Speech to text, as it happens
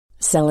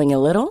Selling a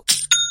little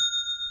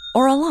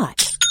or a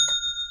lot?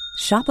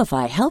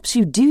 Shopify helps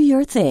you do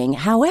your thing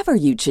however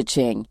you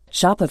cha-ching.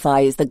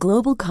 Shopify is the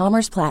global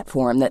commerce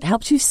platform that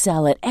helps you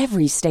sell at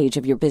every stage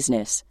of your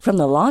business. From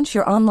the launch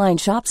your online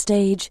shop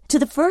stage to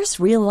the first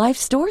real-life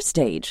store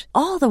stage,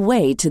 all the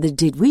way to the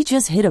did we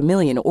just hit a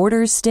million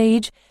orders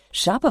stage.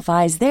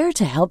 Shopify is there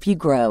to help you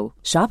grow.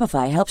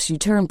 Shopify helps you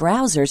turn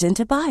browsers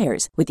into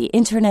buyers with the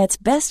internet's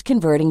best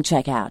converting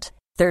checkout.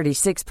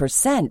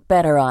 36%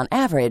 better on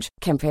average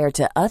compared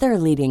to other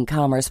leading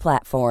commerce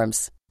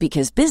platforms.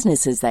 Because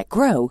businesses that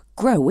grow,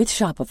 grow with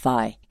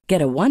Shopify.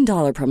 Get a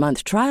 $1 per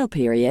month trial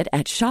period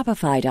at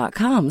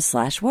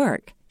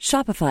shopify.com/work.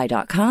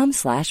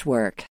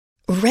 Shopify.com/work.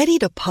 Ready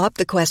to pop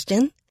the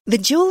question? The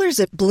jewelers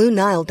at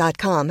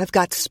BlueNile.com have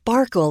got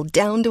sparkle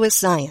down to a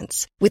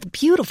science with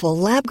beautiful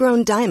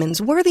lab-grown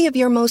diamonds worthy of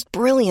your most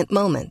brilliant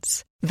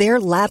moments.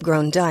 Their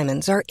lab-grown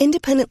diamonds are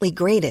independently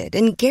graded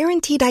and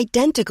guaranteed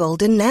identical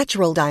to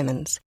natural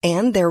diamonds,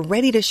 and they're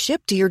ready to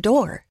ship to your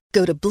door.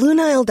 Go to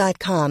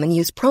BlueNile.com and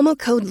use promo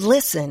code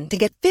LISTEN to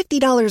get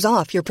 $50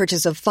 off your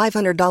purchase of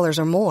 $500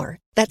 or more.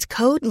 That's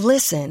code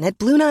LISTEN at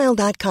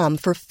BlueNile.com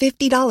for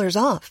 $50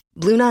 off.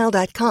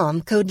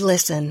 BlueNile.com, code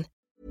LISTEN.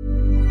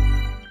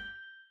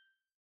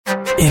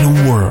 In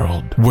a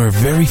world where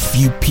very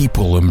few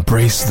people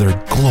embrace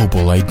their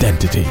global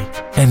identity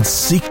and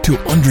seek to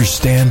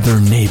understand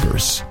their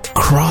neighbors,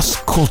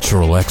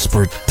 cross-cultural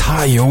expert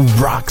Tayo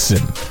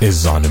Roxon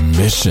is on a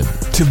mission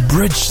to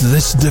bridge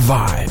this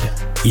divide.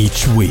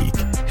 Each week,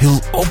 he'll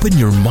open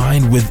your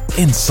mind with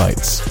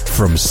insights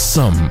from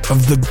some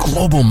of the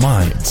global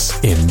minds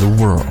in the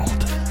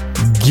world.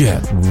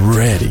 Get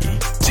ready,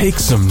 take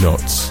some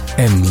notes,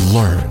 and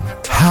learn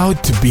how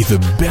to be the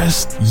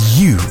best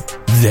you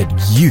that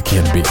you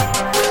can be.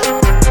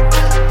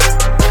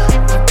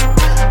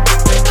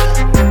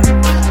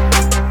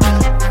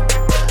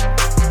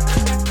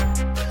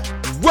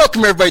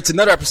 Welcome everybody to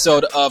another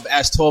episode of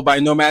As Told by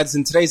Nomads.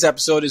 And today's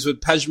episode is with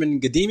Pejman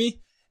Ghadimi,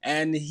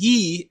 and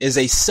he is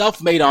a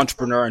self-made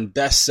entrepreneur and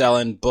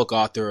best-selling book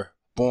author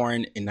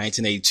born in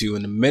 1982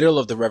 in the middle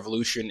of the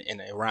revolution in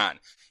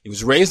Iran. He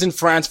was raised in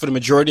France for the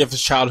majority of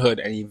his childhood,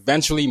 and he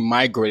eventually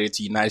migrated to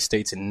the United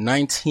States in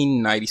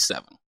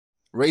 1997.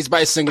 Raised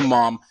by a single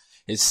mom,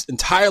 his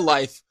entire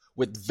life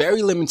with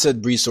very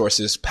limited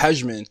resources,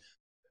 Pejman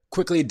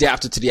quickly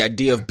adapted to the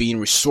idea of being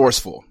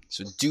resourceful.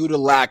 So due to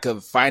lack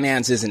of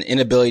finances and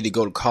inability to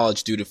go to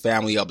college due to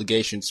family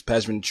obligations,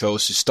 Pejman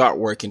chose to start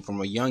working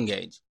from a young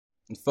age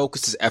and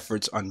focused his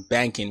efforts on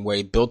banking, where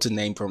he built a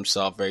name for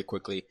himself very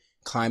quickly,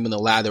 climbing the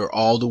ladder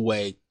all the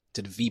way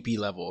to the VP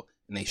level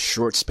in a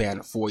short span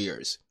of 4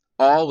 years,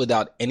 all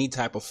without any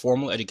type of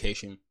formal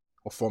education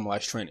or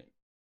formalized training.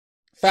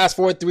 Fast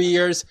forward 3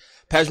 years,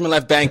 Pejman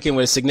left banking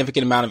with a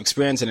significant amount of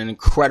experience and an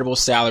incredible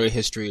salary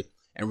history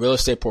and real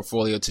estate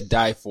portfolio to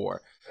die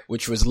for,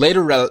 which was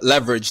later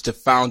leveraged to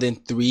founding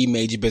 3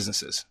 major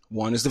businesses.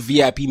 One is the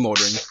VIP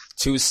Motoring,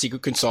 2 is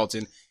Secret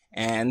Consulting,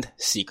 and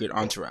Secret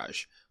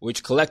Entourage,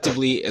 which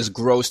collectively has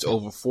grossed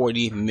over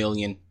 $40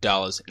 million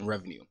in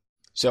revenue.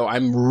 So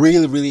I'm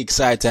really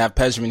excited to have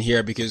Pejman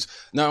here, because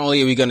not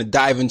only are we going to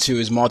dive into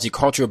his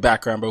multicultural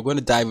background, but we're going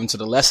to dive into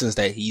the lessons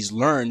that he's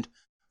learned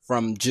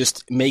from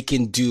just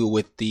making do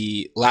with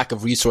the lack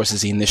of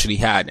resources he initially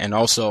had. And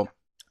also,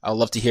 I'd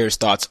love to hear his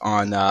thoughts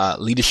on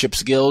leadership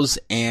skills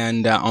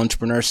and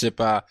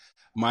entrepreneurship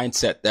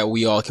mindset that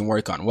we all can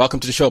work on.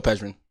 Welcome to the show,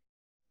 Pejman.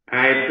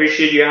 I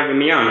appreciate you having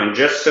me on. And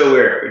just so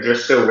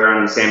we're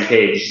on the same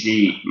page,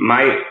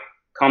 my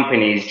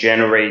companies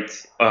generate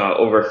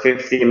over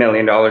 $50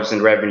 million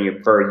in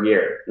revenue per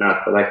year,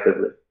 not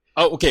collectively.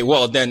 Oh, okay.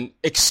 Well, then,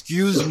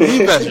 excuse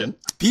me, Pejman.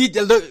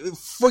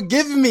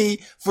 Forgive me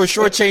for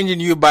shortchanging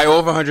you by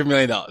over $100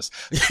 million.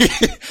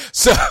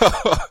 So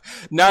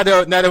now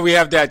that we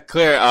have that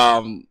clear,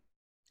 how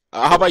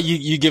about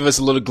you give us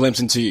a little glimpse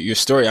into your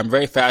story? I'm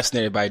very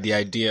fascinated by the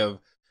idea of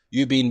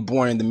you being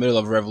born in the middle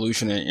of a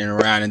revolution in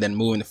Iran and then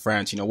moving to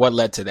France. You know, what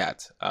led to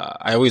that?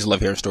 I always love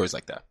hearing stories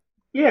like that.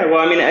 Yeah, well,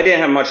 I mean, I didn't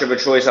have much of a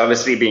choice.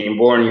 Obviously, being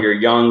born, you're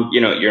young,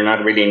 you're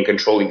not really in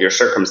control of your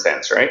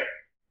circumstance, right?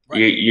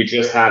 You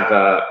just have,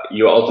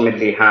 you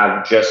ultimately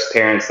have just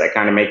parents that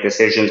kind of make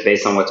decisions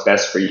based on what's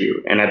best for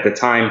you. And at the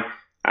time,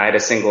 I had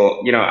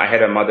I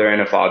had a mother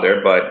and a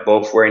father, but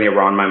both were in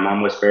Iran. My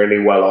mom was fairly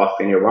well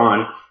off in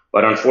Iran,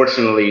 but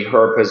unfortunately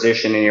her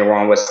position in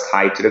Iran was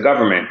tied to the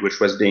government, which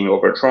was being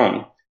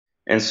overthrown.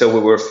 And so we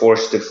were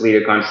forced to flee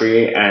the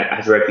country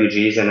as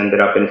refugees and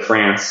ended up in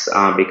France,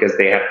 because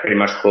they had pretty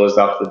much closed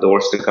off the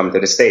doors to come to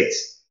the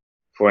States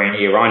for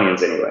any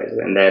Iranians anyways.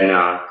 And then,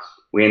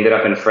 we ended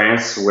up in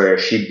France, where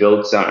she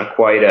built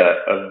quite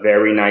a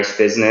very nice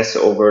business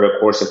over the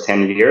course of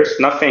 10 years.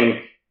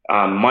 Nothing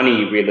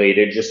money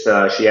related, just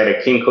she had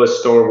a Kinko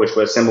store, which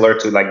was similar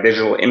to like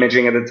digital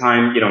imaging at the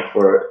time,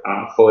 for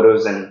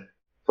photos and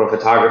for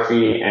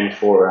photography and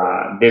for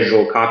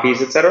digital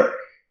copies, etc.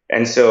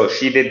 And so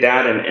she did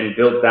that and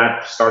built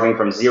that starting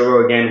from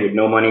zero again with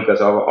no money,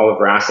 because all of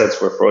her assets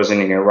were frozen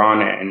in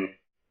Iran, and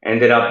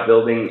ended up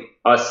building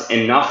us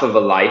enough of a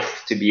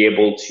life to be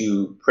able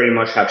to pretty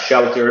much have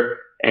shelter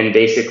and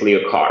basically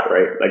a car,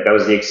 right? Like that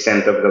was the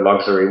extent of the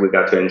luxury we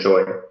got to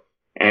enjoy.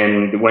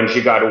 And when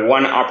she got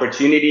one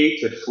opportunity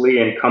to flee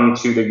and come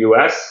to the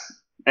US,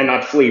 and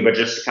not flee, but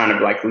just kind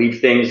of like leave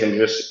things and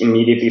just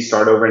immediately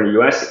start over in the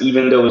US,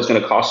 even though it was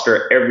going to cost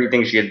her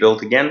everything she had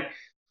built again,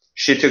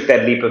 she took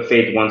that leap of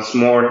faith once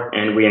more,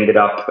 and we ended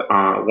up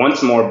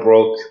once more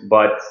broke,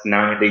 but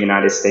now in the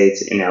United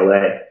States in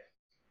LA.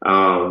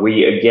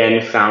 We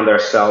again found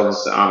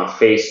ourselves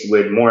faced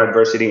with more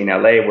adversity in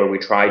LA, where we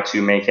tried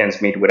to make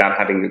ends meet without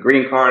having the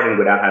green card and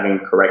without having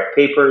correct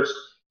papers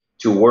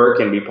to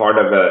work and be part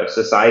of a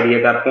society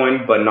at that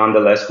point. But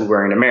nonetheless, we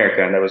were in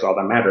America, and that was all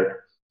that mattered.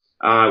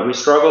 We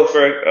struggled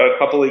for a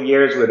couple of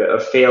years with a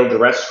failed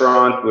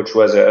restaurant, which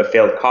was a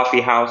failed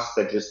coffee house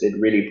that just did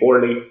really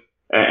poorly.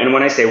 And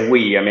when I say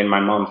we, I mean my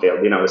mom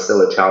failed. I was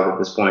still a child at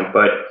this point,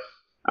 but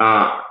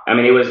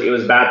it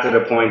was bad to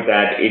the point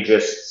that it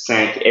just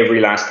sank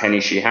every last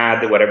penny she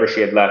had. Whatever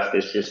she had left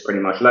is just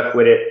pretty much left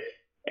with it.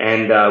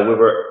 And we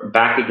were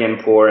back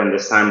again poor, and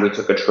this time we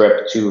took a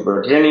trip to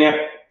Virginia,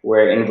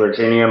 where in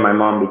Virginia my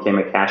mom became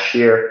a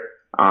cashier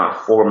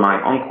for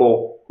my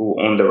uncle who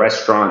owned the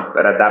restaurant.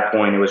 But at that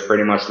point it was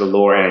pretty much the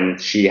lure,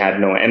 and she had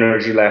no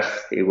energy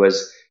left. It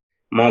was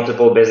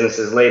multiple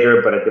businesses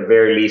later, but at the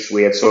very least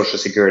we had Social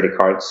Security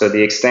cards. So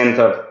the extent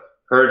of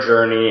her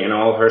journey and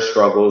all her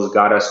struggles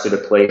got us to the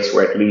place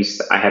where at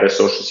least I had a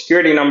Social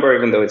Security number,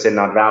 even though it said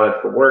not valid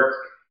for work.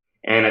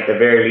 And at the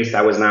very least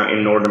I was now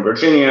in Northern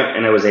Virginia,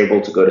 and I was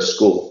able to go to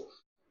school.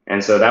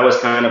 And so that was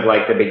kind of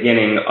like the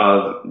beginning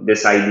of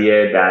this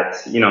idea that,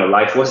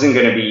 life wasn't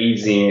going to be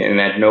easy. And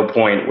at no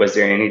point was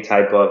there any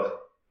type of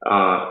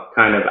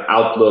kind of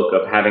outlook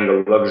of having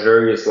a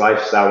luxurious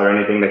lifestyle or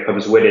anything that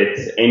comes with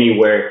it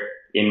anywhere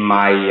in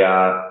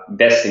my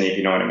destiny, if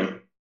you know what I mean.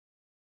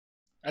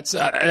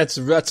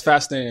 That's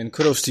fascinating, and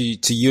kudos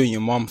to you and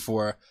your mom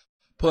for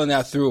pulling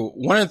that through.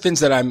 One of the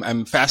things that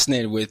I'm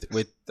fascinated with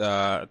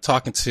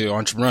talking to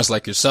entrepreneurs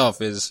like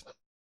yourself is,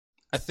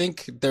 I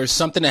think there's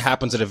something that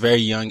happens at a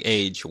very young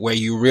age where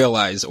you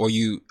realize, or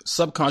you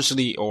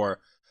subconsciously or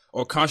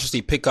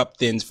consciously pick up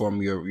things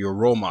from your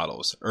role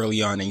models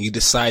early on, and you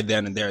decide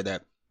then and there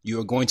that you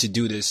are going to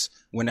do this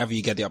whenever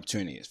you get the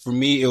opportunities. For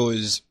me, it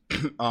was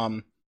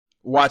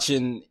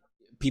watching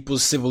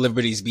people's civil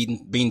liberties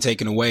being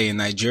taken away in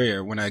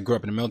Nigeria when I grew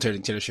up in a military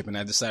dictatorship, and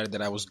I decided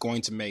that I was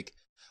going to make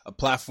a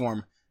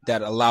platform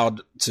that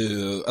allowed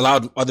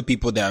other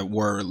people that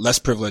were less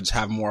privileged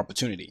have more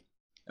opportunity.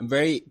 I'm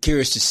very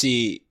curious to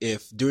see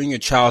if during your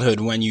childhood,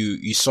 when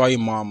you saw your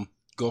mom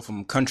go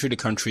from country to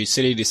country,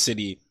 city to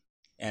city,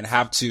 and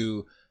have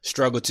to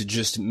struggle to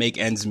just make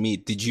ends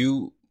meet, did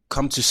you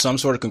come to some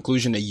sort of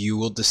conclusion that you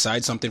will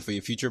decide something for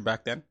your future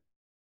back then?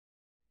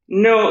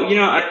 No,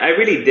 I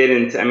really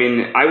didn't. I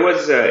mean, I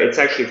was, it's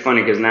actually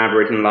funny because now I've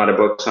written a lot of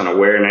books on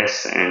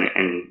awareness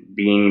and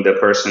being the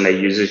person that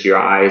uses your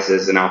eyes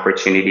as an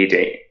opportunity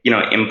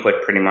to,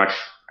 input pretty much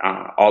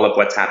all of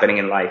what's happening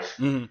in life.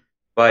 Mm-hmm.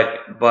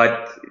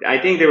 But I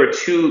think there were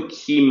two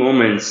key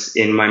moments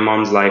in my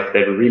mom's life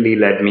that really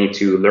led me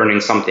to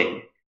learning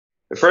something.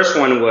 The first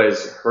one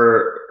was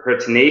her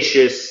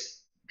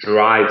tenacious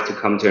drive to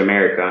come to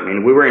America. I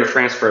mean, we were in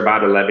France for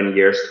about 11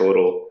 years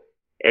total.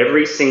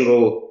 Every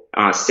single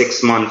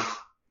 6 months,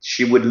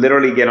 she would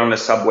literally get on the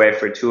subway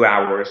for 2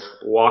 hours,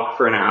 walk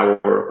for an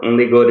hour,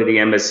 only go to the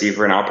embassy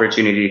for an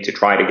opportunity to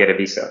try to get a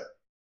visa.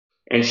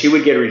 And she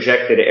would get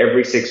rejected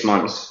every 6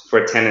 months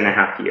for 10 and a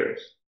half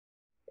years.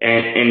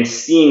 And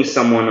seeing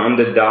someone on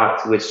the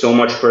dot with so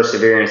much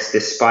perseverance,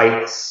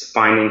 despite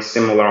finding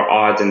similar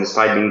odds and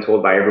despite being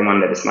told by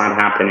everyone that it's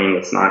not happening,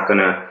 it's not going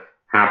to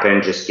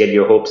happen, just get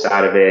your hopes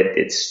out of it,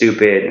 it's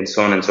stupid, and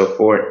so on and so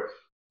forth,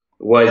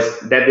 was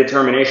that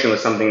determination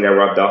was something that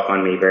rubbed off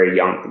on me very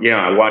young.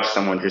 I watched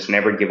someone just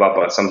never give up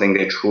on something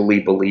they truly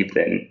believed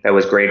in that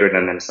was greater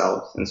than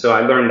themselves. And so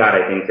I learned that,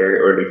 I think, very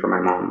early from my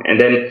mom. And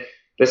then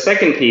the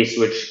second piece,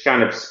 which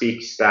kind of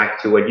speaks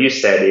back to what you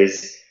said,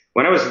 is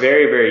when I was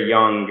very, very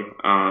young,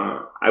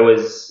 I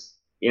was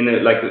in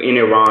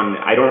Iran.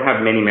 I don't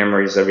have many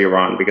memories of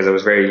Iran because I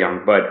was very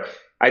young, but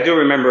I do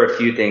remember a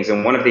few things.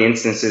 And one of the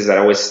instances that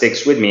always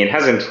sticks with me, it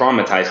hasn't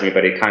traumatized me,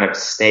 but it kind of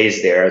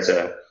stays there as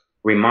a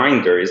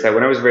reminder, is that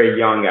when I was very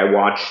young, I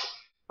watched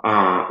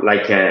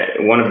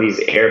one of these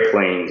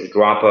airplanes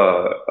drop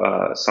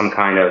some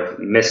kind of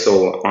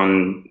missile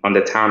on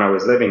the town I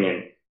was living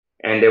in.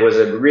 And there was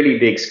a really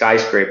big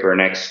skyscraper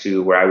next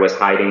to where I was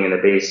hiding in the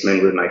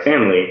basement with my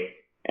family.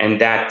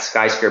 And that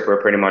skyscraper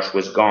pretty much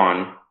was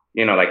gone,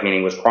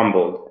 meaning was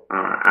crumbled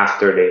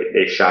after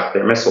they shot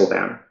their missile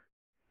down.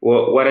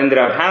 Well, what ended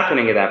up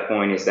happening at that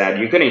point is that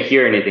you couldn't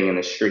hear anything in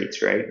the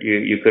streets, right?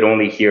 You could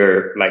only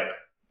hear,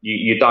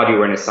 you thought you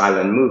were in a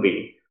silent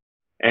movie.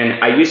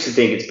 And I used to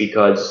think it's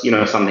because,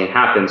 something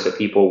happened, so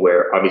people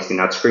were obviously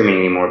not screaming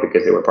anymore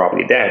because they were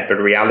probably dead. But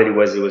the reality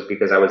was, it was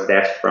because I was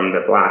deaf from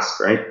the blast,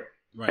 right?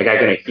 Right. I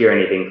couldn't hear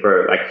anything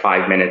for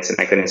 5 minutes and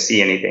I couldn't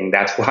see anything.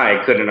 That's why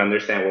I couldn't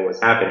understand what was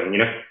happening,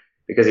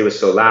 because it was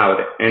so loud.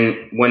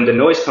 And when the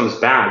noise comes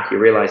back, you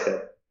realize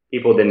that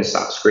people didn't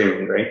stop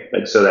screaming, right?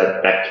 Like, so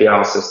that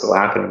chaos is still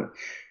happening.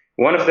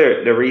 One of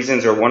the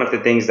reasons, or one of the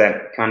things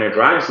that kind of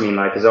drives me in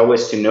life, is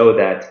always to know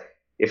that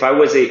if I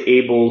was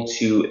able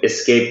to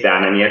escape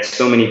that, and yet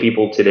so many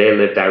people today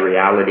live that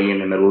reality in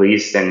the Middle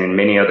East and in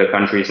many other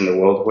countries in the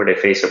world where they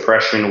face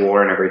oppression,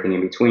 war, and everything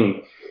in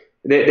between,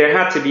 there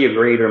had to be a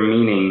greater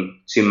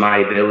meaning to my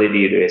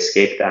ability to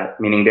escape that.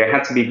 Meaning there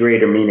had to be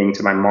greater meaning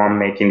to my mom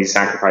making these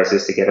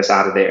sacrifices to get us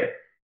out of there.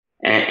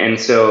 And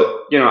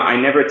so, I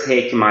never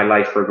take my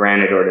life for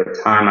granted, or the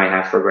time I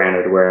have for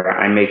granted, where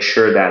I make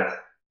sure that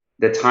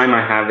the time I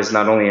have is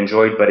not only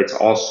enjoyed, but it's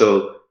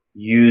also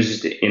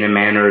used in a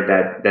manner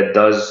that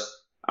does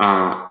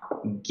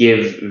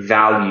give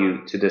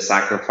value to the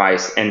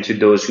sacrifice and to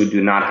those who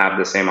do not have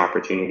the same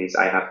opportunities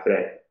I have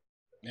today.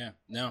 Yeah,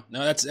 no,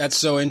 that's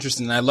so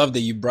interesting. I love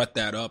that you brought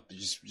that up,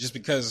 just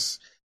because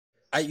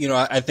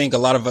I think a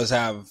lot of us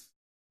have,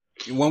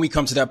 when we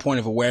come to that point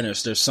of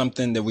awareness, there's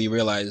something that we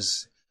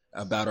realize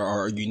about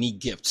our unique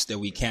gifts that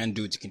we can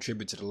do to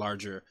contribute to the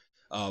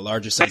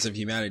larger sense of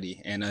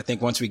humanity. And I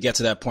think once we get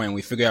to that point,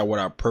 we figure out what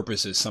our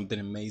purpose is, something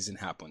amazing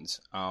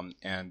happens.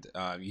 And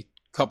you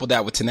couple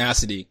that with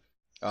tenacity,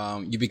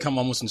 you become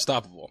almost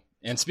unstoppable.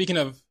 And speaking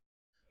of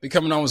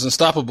becoming almost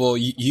unstoppable,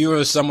 you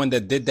are someone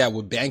that did that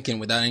with banking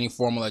without any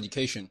formal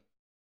education.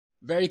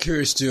 Very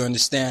curious to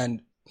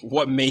understand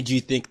what made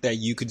you think that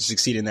you could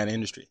succeed in that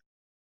industry.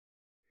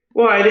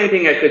 Well, I didn't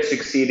think I could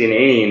succeed in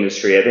any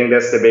industry. I think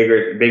that's the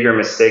bigger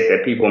mistake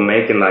that people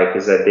make in life,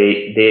 is that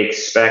they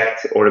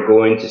expect or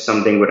go into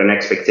something with an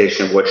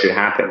expectation of what should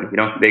happen.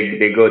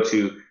 They go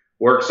to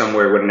work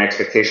somewhere with an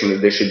expectation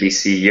that they should be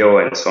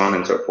CEO and so on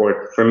and so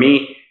forth. For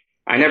me,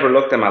 I never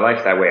looked at my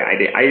life that way. I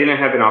didn't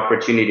have an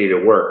opportunity to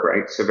work,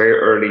 right? So very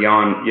early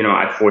on,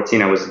 at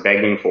 14, I was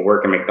begging for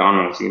work at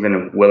McDonald's,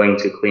 even willing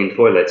to clean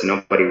toilets.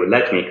 Nobody would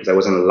let me because I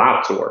wasn't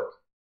allowed to work.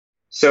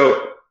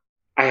 So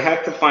I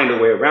had to find a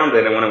way around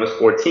it. And when I was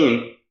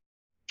 14,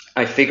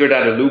 I figured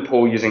out a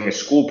loophole using a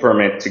school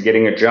permit to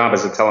getting a job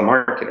as a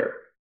telemarketer.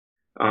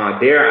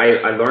 There,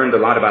 I learned a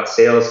lot about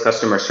sales,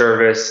 customer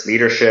service,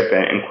 leadership,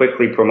 and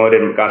quickly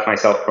got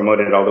myself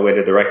promoted all the way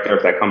to director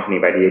of that company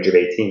by the age of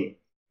 18.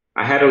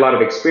 I had a lot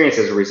of experience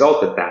as a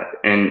result of that.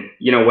 And,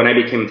 when I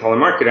became a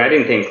telemarketer, I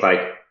didn't think like,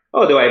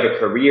 oh, do I have a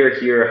career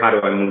here? How do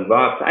I move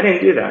up? I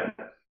didn't do that.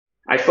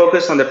 I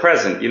focused on the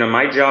present.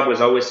 My job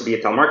was always to be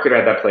a telemarketer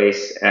at that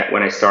place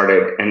when I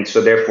started. And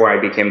so therefore I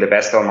became the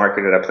best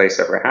telemarketer that place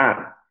ever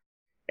had.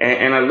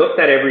 And I looked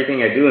at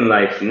everything I do in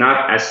life,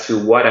 not as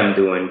to what I'm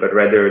doing, but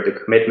rather the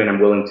commitment I'm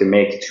willing to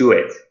make to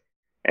it.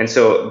 And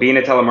so being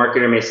a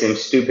telemarketer may seem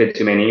stupid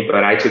to many,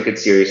 but I took it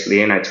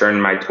seriously, and I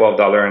turned my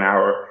 $12 an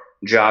hour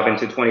job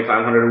into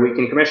 $2,500 a week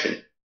in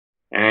commission.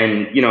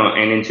 And,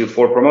 and into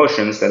 4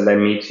 promotions that led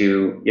me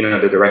to,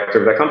 the director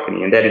of that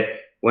company. And then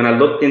when I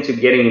looked into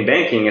getting in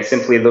banking, I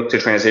simply looked to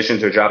transition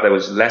to a job that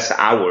was less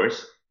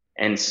hours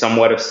and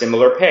somewhat of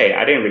similar pay.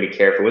 I didn't really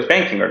care if it was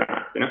banking or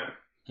not,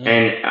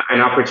 And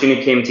an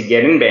opportunity came to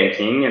get in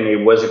banking, and it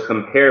was a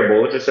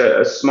comparable, just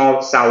a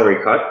small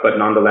salary cut, but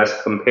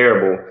nonetheless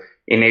comparable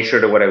in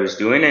nature to what I was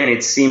doing. And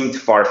it seemed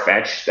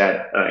far-fetched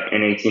that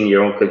an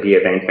 18-year-old could be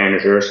a bank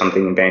manager or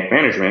something in bank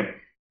management.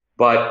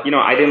 But,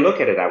 I didn't look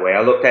at it that way.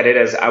 I looked at it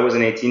as I was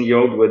an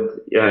 18-year-old with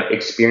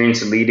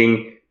experience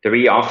leading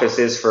 3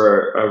 offices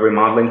for a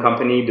remodeling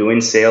company,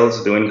 doing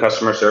sales, doing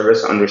customer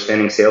service,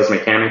 understanding sales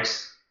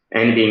mechanics,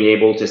 and being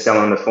able to sell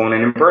on the phone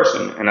and in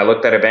person. And I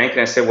looked at a bank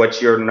and I said,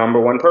 what's your number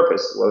one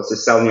purpose? Well, it's to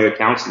sell new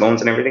accounts,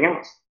 loans, and everything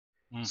else.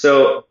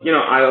 So,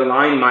 I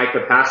aligned my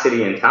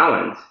capacity and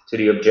talent to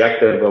the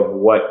objective of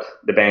what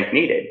the bank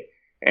needed,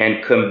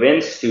 and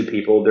convinced 2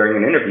 people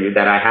during an interview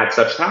that I had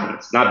such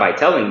talents, not by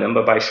telling them,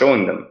 but by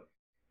showing them.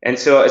 And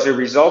so as a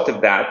result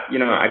of that,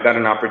 I got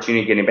an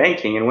opportunity to get in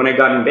banking. And when I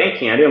got in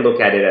banking, I didn't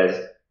look at it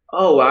as,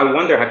 oh, I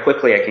wonder how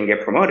quickly I can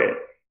get promoted.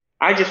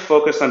 I just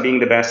focused on being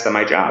the best at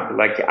my job.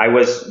 Like, I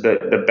was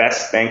the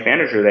best bank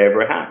manager they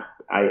ever had.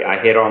 I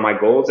hit all my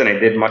goals, and I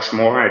did much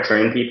more. I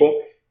trained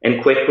people,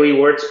 and quickly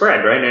word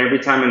spread, right? And every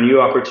time a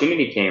new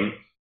opportunity came,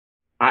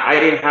 I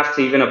didn't have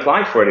to even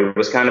apply for it. It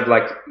was kind of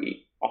like,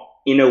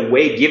 in a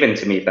way, given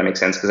to me, if that makes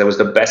sense, because I was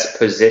the best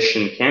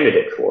positioned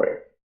candidate for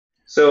it.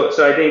 So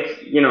I think,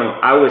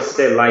 I always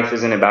say life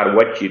isn't about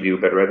what you do,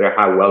 but rather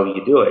how well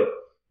you do it.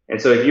 And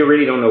so if you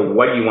really don't know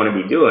what you want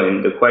to be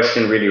doing, the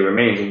question really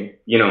remains,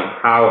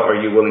 how are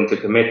you willing to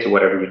commit to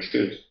whatever you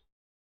choose?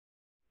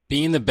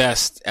 Being the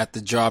best at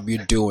the job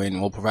you're doing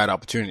will provide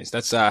opportunities.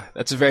 That's a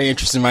very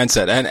interesting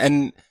mindset.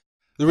 And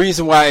the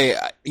reason why,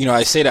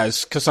 I say that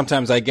is because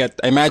sometimes I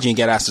imagine you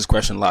get asked this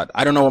question a lot.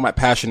 I don't know what my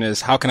passion is.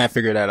 How can I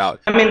figure that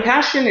out? I mean,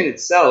 passion in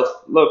itself,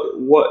 look,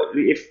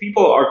 if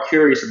people are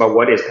curious about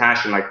what is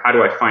passion, like how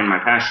do I find my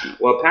passion?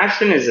 Well,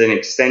 passion is an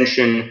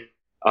extension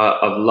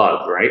of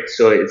love, right?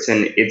 So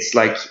it's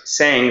like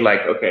saying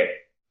like, okay,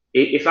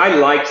 if I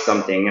like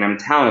something and I'm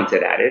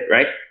talented at it,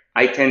 right?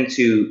 I tend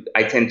to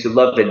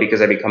love it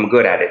because I become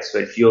good at it. So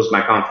it fuels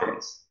my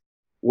confidence.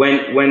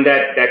 When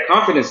that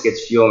confidence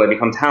gets fueled, I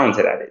become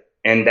talented at it.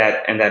 And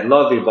that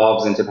love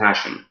evolves into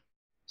passion.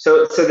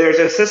 So there's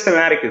a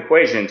systematic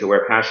equation to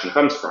where passion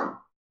comes from.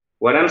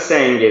 What I'm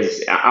saying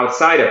is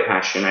outside of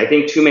passion, I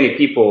think too many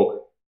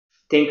people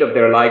think of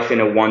their life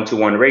in a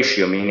 1-to-1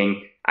 ratio,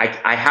 meaning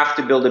I have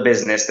to build a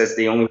business. That's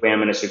the only way I'm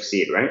going to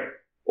succeed, right?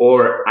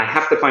 Or I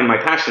have to find my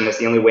passion. That's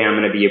the only way I'm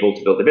going to be able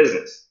to build a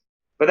business.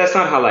 But that's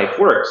not how life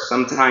works.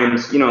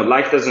 Sometimes,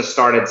 life doesn't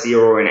start at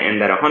 0 and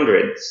end at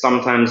 100.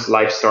 Sometimes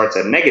life starts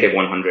at negative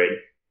 100,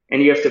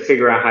 and you have to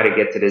figure out how to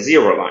get to the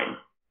 0 line.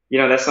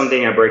 That's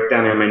something I break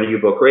down in my new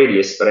book,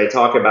 Radius, but I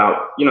talk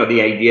about,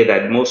 the idea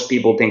that most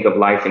people think of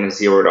life in a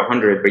 0 to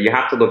 100, but you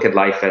have to look at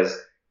life as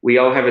we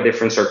all have a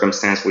different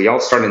circumstance. We all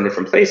start in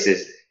different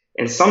places.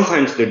 And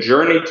sometimes the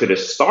journey to the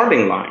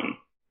starting line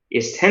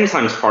is 10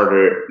 times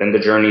harder than the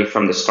journey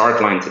from the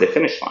start line to the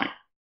finish line.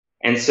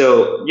 And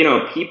so,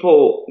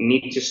 people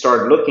need to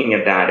start looking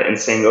at that and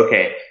saying,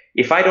 okay,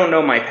 if I don't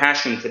know my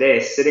passion today,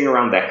 sitting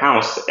around the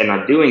house and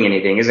not doing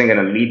anything isn't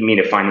going to lead me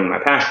to finding my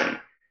passion.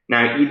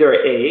 Now, either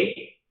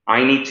A,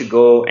 I need to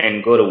go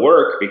to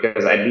work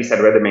because at least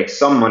I'd rather make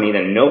some money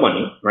than no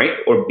money, right?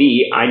 Or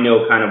B, I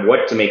know kind of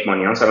what to make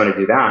money on, so I'm going to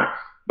do that.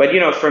 But,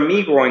 for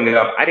me growing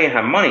up, I didn't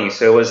have money.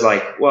 So it was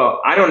like,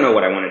 well, I don't know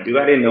what I want to do.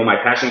 I didn't know my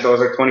passion until I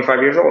was like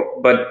 25 years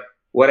old. But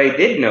what I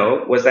did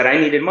know was that I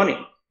needed money.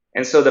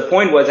 And so the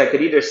point was I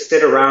could either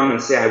sit around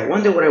and say, I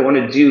wonder what I want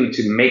to do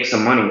to make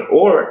some money,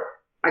 or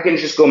I can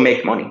just go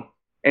make money.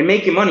 And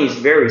making money is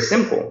very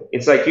simple.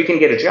 It's like you can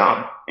get a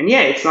job. And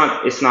yeah, it's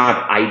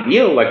not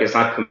ideal. Like it's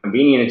not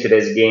convenient in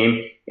today's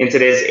game. In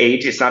today's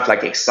age, it's not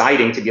like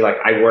exciting to be like,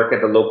 I work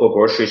at the local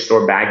grocery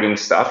store bagging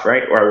stuff,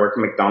 right? Or I work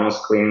at McDonald's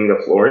cleaning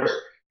the floors.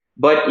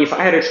 But if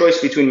I had a choice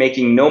between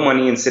making no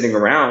money and sitting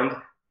around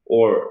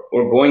or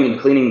going and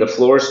cleaning the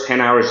floors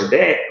 10 hours a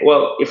day,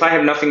 well, if I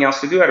have nothing else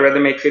to do, I'd rather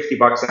make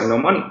 $50 and no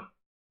money.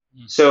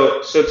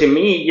 So to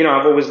me,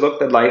 I've always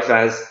looked at life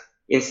as,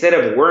 instead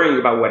of worrying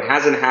about what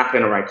hasn't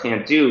happened or I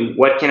can't do,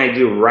 what can I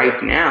do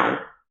right now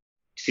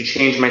to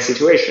change my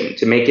situation,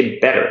 to make it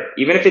better,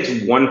 even if it's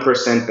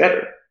 1%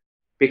 better?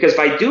 Because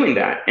by doing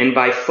that and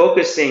by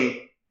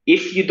focusing,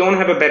 if you don't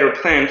have a better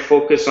plan,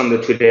 focus on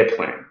the today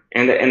plan.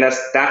 And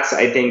that's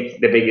I think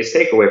the biggest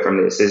takeaway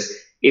from this is,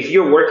 if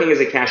you're working as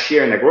a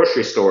cashier in a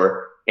grocery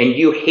store and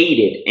you hate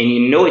it and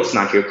you know it's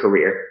not your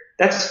career,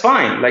 that's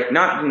fine. Like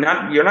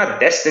you're not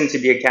destined to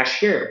be a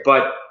cashier,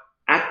 but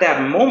at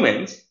that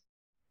moment,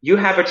 you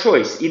have a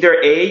choice.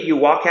 Either A, you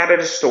walk out of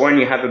the store and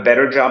you have a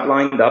better job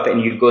lined up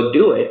and you go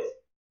do it.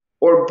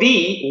 Or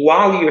B,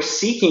 while you're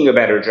seeking a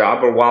better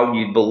job or while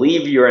you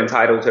believe you're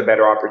entitled to a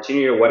better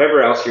opportunity or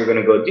whatever else you're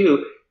going to go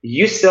do,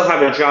 you still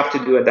have a job to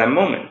do at that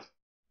moment.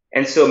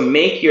 And so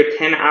make your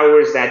 10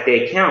 hours that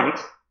day count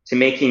to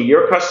making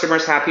your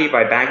customers happy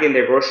by bagging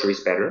their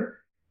groceries better.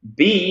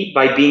 B,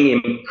 by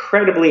being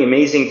incredibly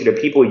amazing to the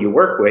people you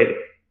work with.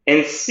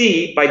 And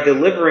C, by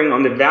delivering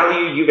on the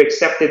value you've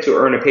accepted to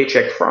earn a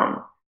paycheck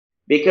from.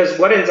 Because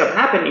what ends up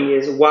happening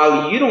is,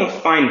 while you don't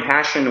find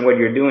passion in what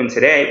you're doing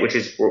today, which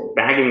is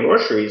bagging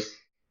groceries,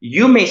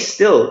 you may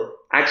still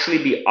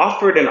actually be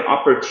offered an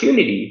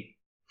opportunity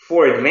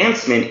for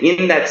advancement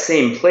in that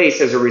same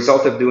place as a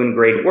result of doing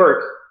great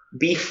work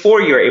before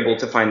you're able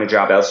to find a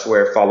job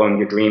elsewhere, following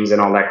your dreams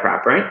and all that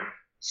crap, right?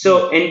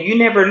 So, and you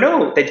never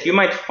know that you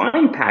might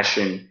find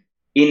passion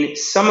in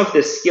some of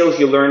the skills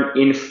you learn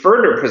in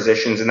further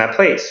positions in that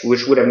place,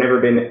 which would have never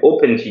been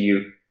open to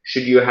you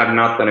should you have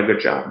not done a good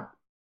job.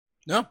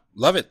 No,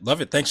 love it.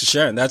 Love it. Thanks for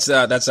sharing. That's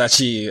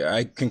actually,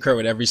 I concur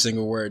with every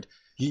single word.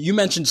 You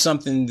mentioned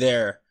something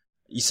there.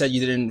 You said you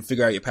didn't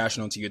figure out your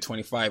passion until you're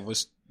 25.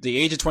 Was the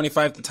age of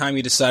 25 the time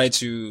you decided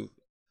to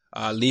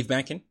leave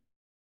banking?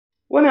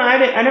 Well, no,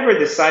 I never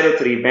decided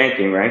to leave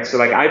banking, right?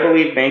 So I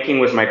believe banking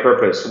was my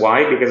purpose.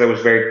 Why? Because I was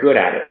very good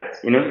at it.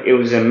 It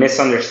was a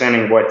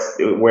misunderstanding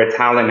where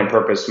talent and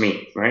purpose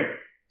meet, right?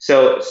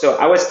 So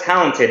I was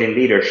talented in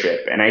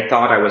leadership and I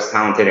thought I was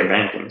talented in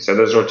banking. So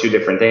those were two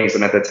different things.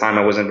 And at the time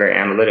I wasn't very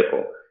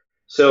analytical.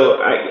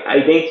 So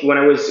I think when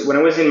I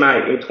was in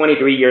my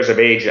 23 years of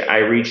age, I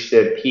reached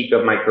the peak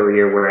of my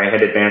career where I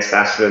had advanced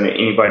faster than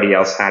anybody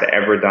else had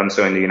ever done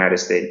so in the United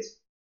States.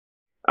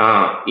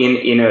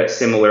 In a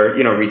similar,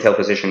 retail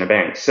position in a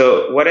bank.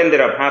 So what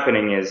ended up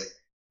happening is,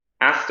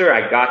 after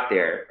I got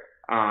there,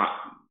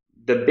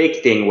 the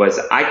big thing was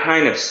I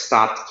kind of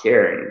stopped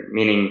caring,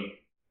 meaning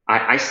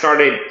I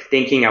started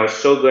thinking I was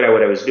so good at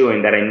what I was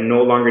doing that I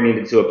no longer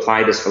needed to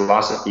apply this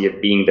philosophy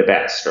of being the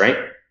best, right?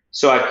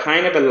 So I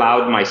kind of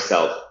allowed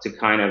myself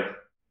to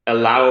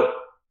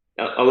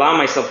allow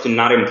myself to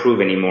not improve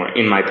anymore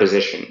in my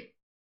position.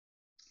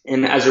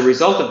 And as a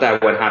result of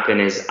that, what happened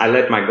is I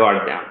let my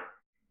guard down.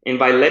 And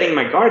by letting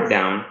my guard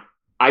down,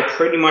 I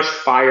pretty much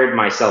fired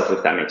myself,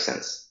 if that makes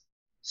sense.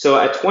 So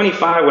at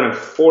 25, when I'm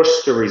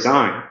forced to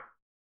resign,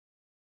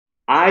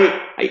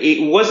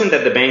 it wasn't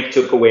that the bank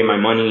took away my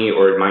money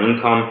or my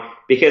income,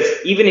 because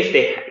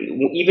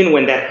even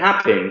when that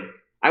happened,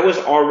 I was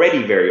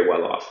already very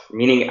well off,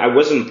 meaning I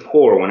wasn't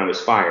poor when I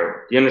was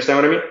fired. Do you understand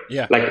what I mean?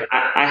 Yeah.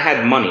 I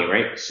had money,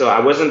 right? So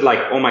I wasn't like,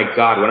 oh my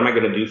God, what am I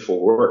going to do for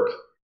work?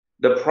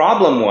 The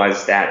problem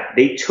was that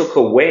they took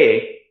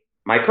away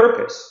my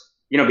purpose.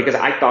 because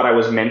I thought I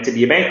was meant to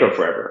be a banker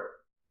forever.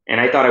 And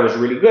I thought I was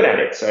really good at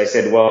it. So I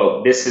said,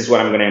 well, this is what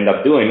I'm going to end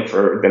up doing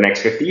for the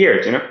next 50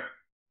 years, And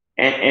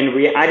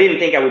I didn't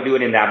think I would do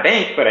it in that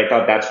bank, but I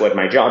thought that's what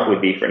my job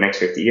would be for the next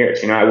 50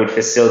 years. I would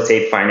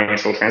facilitate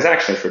financial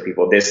transactions for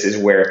people. This is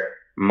where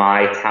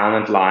my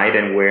talent lied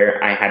and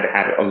where I had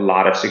had a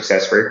lot of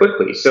success very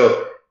quickly.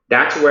 So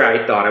that's where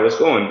I thought I was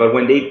going. But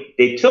when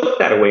they took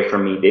that away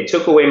from me, they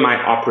took away my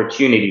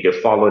opportunity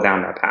to follow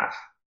down that path.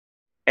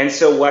 And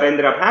so what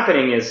ended up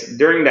happening is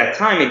during that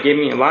time, it gave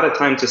me a lot of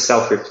time to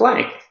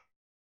self-reflect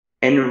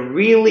and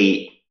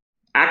really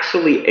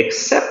actually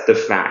accept the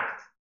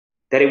fact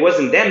that it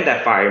wasn't them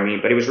that fired me,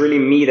 but it was really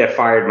me that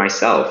fired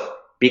myself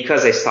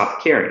because I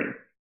stopped caring.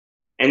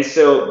 And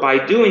so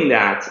by doing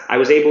that, I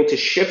was able to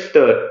shift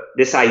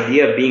this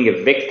idea of being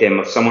a victim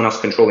of someone else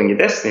controlling your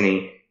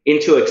destiny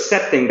into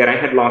accepting that I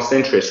had lost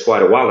interest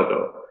quite a while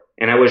ago.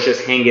 And I was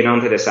just hanging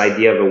on to this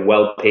idea of a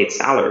well-paid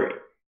salary.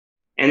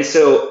 And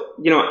so,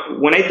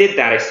 when I did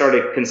that, I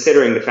started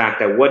considering the fact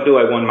that what do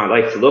I want my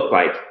life to look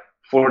like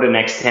for the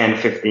next 10,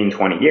 15,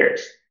 20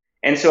 years?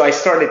 And so I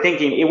started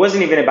thinking it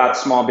wasn't even about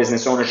small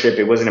business ownership.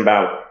 It wasn't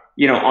about,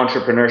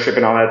 entrepreneurship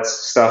and all that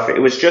stuff. It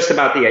was just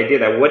about the idea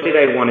that what did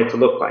I want it to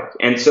look like?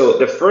 And so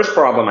the first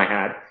problem I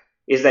had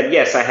is that,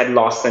 yes, I had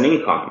lost an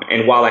income.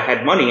 And while I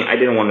had money, I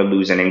didn't want to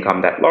lose an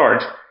income that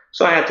large.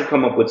 So I had to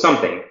come up with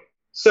something.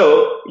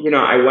 So,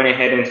 I went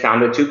ahead and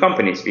founded 2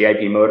 companies,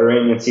 VIP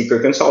Motoring and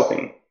Secret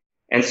Consulting.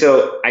 And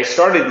so I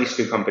started these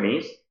 2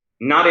 companies,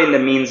 not in the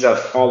means of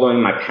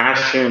following my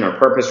passion or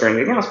purpose or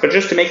anything else, but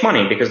just to make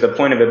money, because the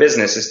point of a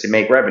business is to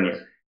make revenue.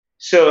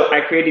 So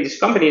I created these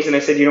companies and I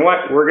said, you know what,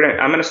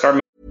 I'm going to start.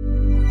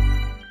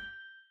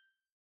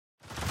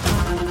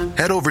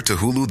 Head over to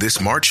Hulu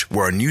this March,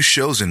 where our new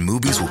shows and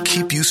movies will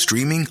keep you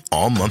streaming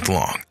all month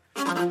long.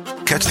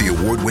 Catch the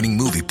award-winning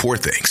movie Poor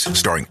Things,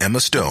 starring Emma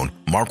Stone,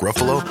 Mark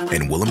Ruffalo,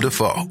 and Willem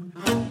Dafoe.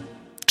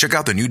 Check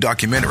out the new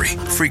documentary,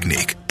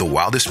 Freaknik, The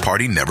Wildest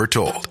Party Never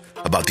Told,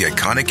 about the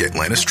iconic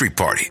Atlanta street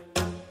party.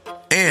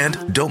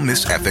 And don't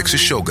miss FX's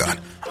Shogun,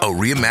 a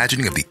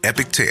reimagining of the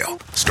epic tale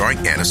starring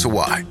Anna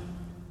Sawai.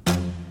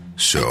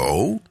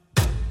 So,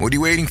 what are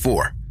you waiting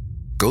for?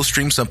 Go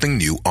stream something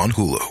new on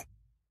Hulu.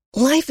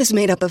 Life is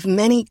made up of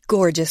many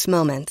gorgeous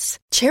moments.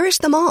 Cherish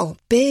them all,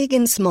 big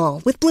and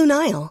small, with Blue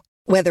Nile.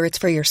 Whether it's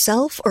for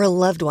yourself or a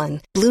loved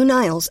one, Blue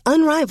Nile's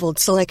unrivaled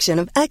selection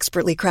of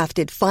expertly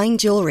crafted fine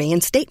jewelry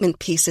and statement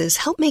pieces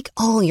help make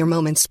all your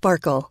moments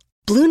sparkle.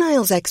 Blue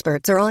Nile's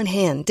experts are on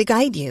hand to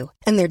guide you,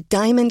 and their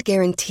diamond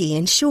guarantee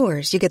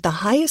ensures you get the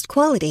highest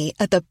quality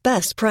at the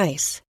best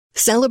price.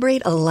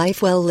 Celebrate a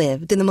life well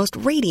lived in the most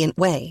radiant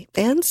way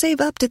and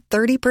save up to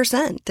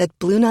 30% at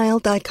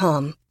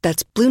BlueNile.com.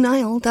 That's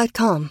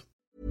BlueNile.com.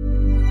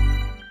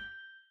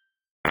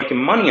 Making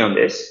money on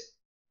this.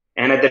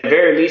 And at the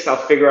very least, I'll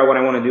figure out what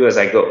I want to do as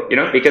I go,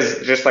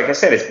 because just like I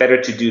said, it's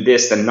better to do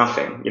this than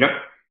nothing,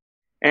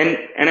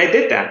 And I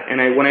did that.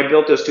 And when I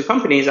built those 2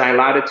 companies, I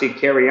allowed it to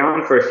carry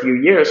on for a few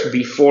years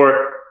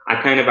before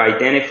I kind of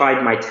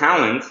identified my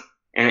talent.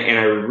 And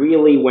I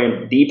really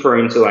went deeper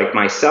into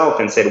myself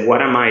and said,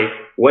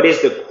 what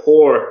is the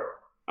core,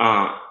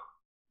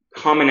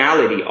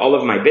 commonality all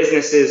of my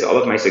businesses, all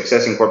of my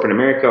success in corporate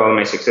America, all of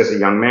my success as a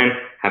young man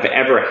have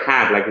ever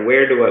had?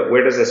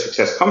 Where does that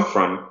success come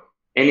from?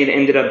 And it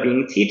ended up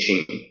being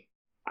teaching.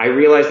 I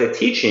realized that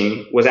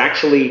teaching was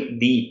actually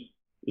the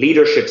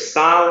leadership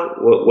style,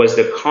 was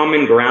the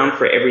common ground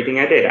for everything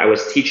I did. I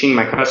was teaching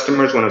my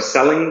customers when I was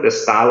selling, the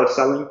style of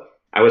selling.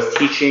 I was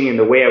teaching in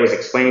the way I was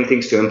explaining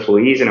things to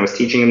employees, and I was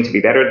teaching them to be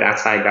better.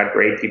 That's how I got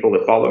great people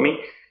to follow me.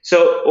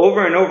 So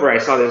over and over, I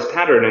saw this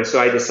pattern. And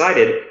so I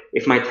decided,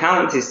 if my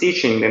talent is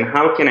teaching, then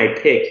how can I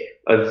pick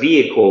a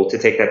vehicle to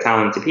take that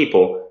talent to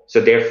people?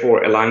 So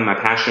therefore allowing my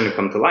passion to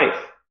come to life.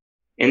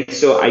 And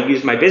so I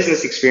used my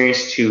business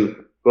experience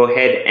to go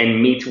ahead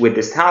and meet with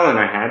this talent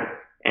I had,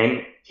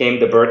 and came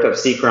the birth of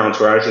Secret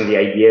Entourage and the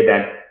idea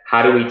that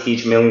how do we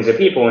teach millions of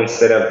people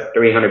instead of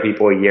 300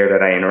 people a year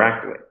that I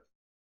interact with.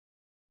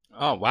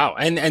 Oh, wow.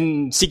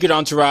 And Secret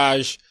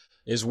Entourage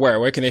is where?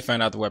 Where can they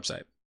find out the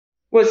website?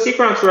 Well,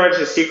 Secret Entourage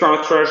is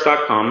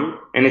secretentourage.com,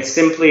 and it's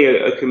simply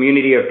a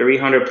community of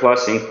 300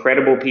 plus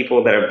incredible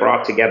people that are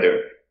brought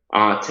together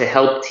to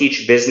help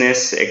teach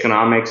business,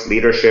 economics,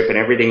 leadership, and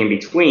everything in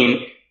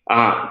between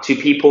to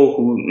people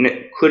who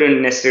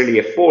couldn't necessarily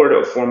afford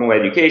a formal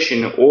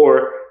education,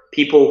 or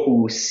people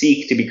who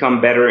seek to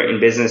become better in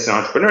business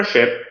and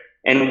entrepreneurship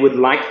and would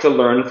like to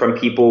learn from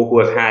people who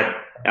have had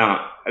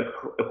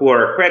who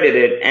are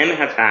accredited and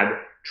have had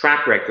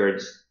track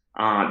records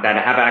that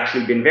have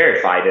actually been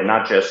verified, and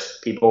not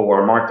just people who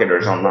are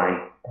marketers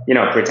online,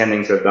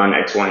 pretending to have done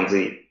X, Y, and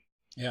Z.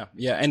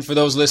 Yeah. And for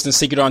those listening,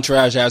 Secret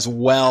Entourage has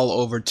well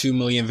over 2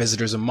 million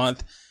visitors a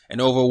month and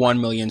over 1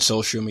 million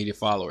social media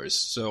followers.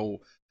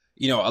 So,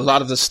 a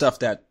lot of the stuff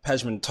that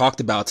Pejman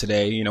talked about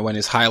today, when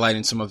he's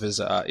highlighting some of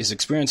his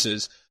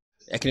experiences,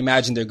 I can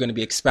imagine they're going to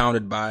be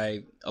expounded by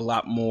a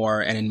lot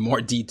more and in more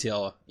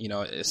detail,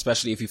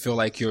 especially if you feel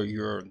like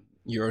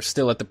you're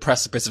still at the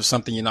precipice of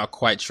something, you're not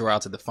quite sure how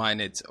to define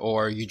it,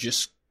 or you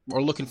just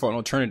looking for an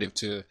alternative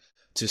to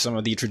some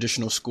of the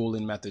traditional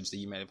schooling methods that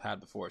you may have had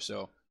before.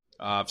 So,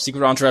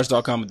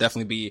 secretentourage.com will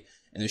definitely be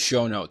in the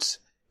show notes.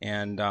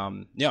 And,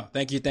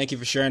 thank you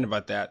for sharing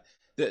about that.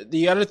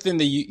 The other thing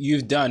that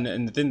you've done,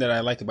 and the thing that I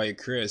like about your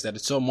career, is that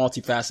it's so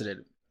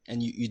multifaceted.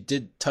 And you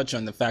did touch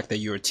on the fact that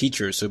you're a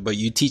teacher, but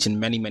you teach in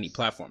many, many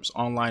platforms,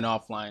 online,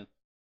 offline,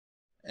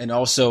 and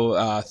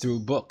also through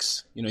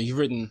books. You've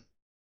written,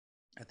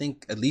 I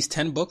think, at least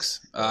 10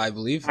 books, I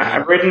believe.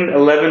 I've written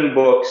 11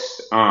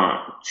 books,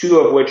 2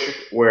 of which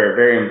were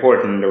very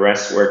important. The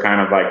rest were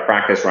kind of like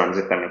practice runs,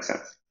 if that makes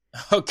sense.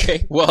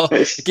 Okay, well, I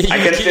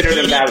consider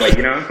them that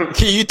way,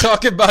 Can you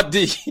talk about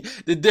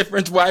the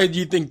difference? Why do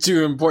you think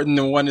 2 are important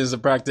and 1 is a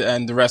practice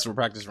and the rest were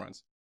practice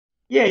runs?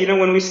 Yeah,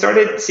 when we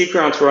started Secret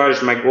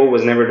Entourage, my goal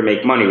was never to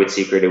make money with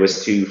Secret. It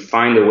was to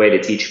find a way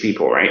to teach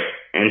people, right?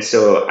 And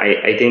so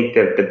I think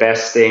that the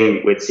best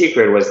thing with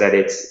Secret was that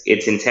its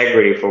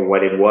integrity for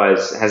what it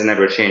was has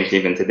never changed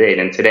even to date.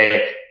 And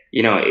today,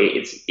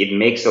 it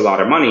makes a lot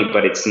of money,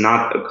 but it's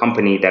not a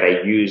company that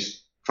I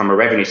use from a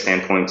revenue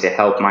standpoint to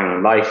help my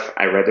own life.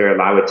 I rather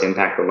allow it to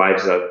impact the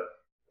lives of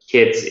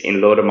kids in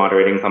low to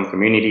moderate income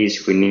communities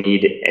who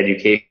need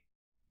education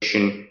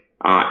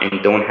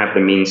and don't have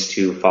the means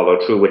to follow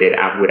through with it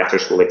with after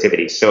school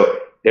activities. So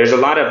there's a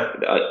lot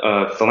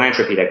of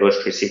philanthropy that goes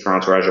through Secret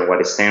Entourage and what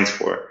it stands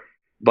for.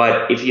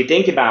 But if you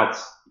think about,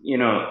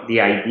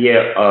 the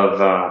idea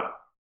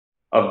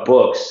of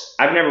books,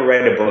 I've never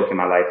read a book in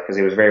my life because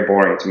it was very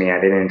boring to me. I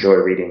didn't enjoy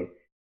reading.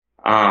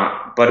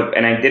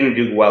 And I didn't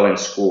do well in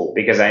school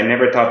because I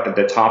never thought that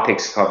the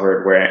topics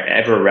covered were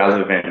ever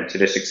relevant to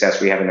the success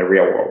we have in the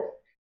real world.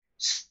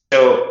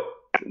 So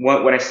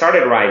when I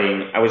started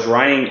writing, I was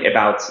writing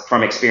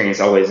from experience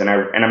always. And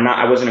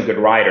I wasn't a good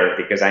writer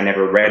because I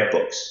never read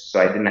books. So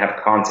I didn't have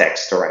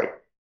context to write.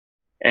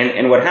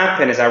 And what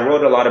happened is I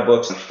wrote a lot of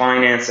books on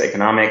finance,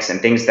 economics,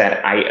 and things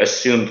that I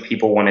assumed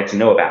people wanted to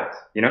know about,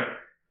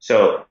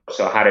 So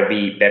how to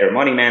be better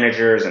money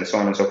managers and so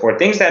on and so forth,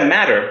 things that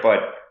matter,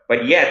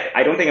 but yet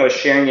I don't think I was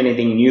sharing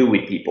anything new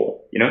with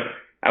people,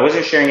 I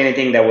wasn't sharing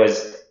anything that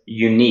was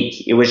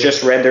unique. It was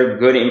just rather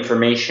good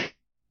information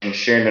and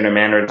shared in a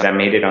manner that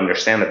made it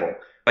understandable.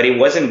 But it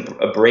wasn't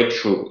a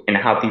breakthrough in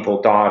how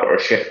people thought or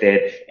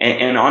shifted.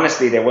 And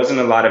honestly, there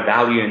wasn't a lot of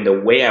value in the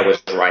way I was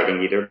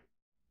writing either,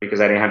 because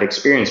I didn't have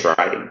experience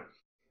writing.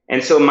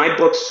 And so my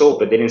books sold,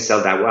 but they didn't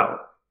sell that well.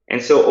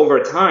 And so over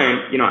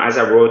time, as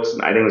I wrote,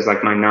 I think it was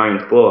like my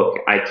 9th book,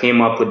 I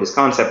came up with this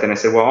concept and I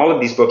said, well, all of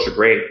these books are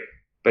great,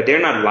 but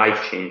they're not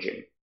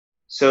life-changing.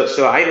 So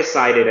I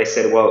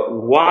said, well,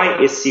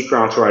 why is Secret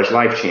Entourage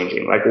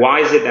life-changing? Like, why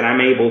is it that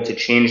I'm able to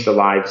change the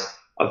lives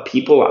of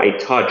people I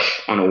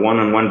touch on a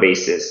one-on-one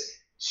basis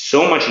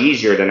so much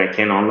easier than I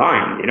can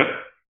online,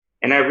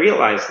 And I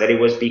realized that it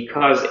was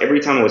because every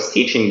time I was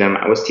teaching them,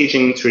 I was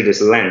teaching through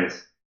this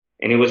lens.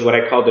 And it was what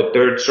I call the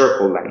third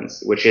circle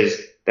lens, which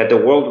is that the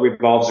world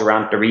revolves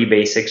around 3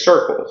 basic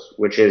circles,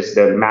 which is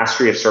the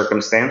mastery of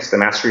circumstance, the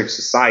mastery of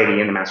society,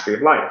 and the mastery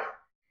of life.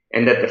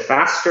 And that the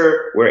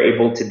faster we're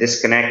able to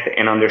disconnect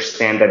and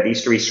understand that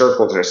these 3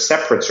 circles are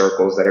separate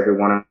circles that every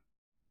one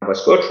of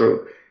us go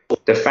through,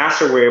 the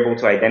faster we're able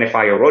to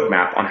identify a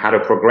roadmap on how to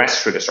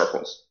progress through the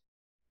circles.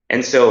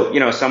 And so,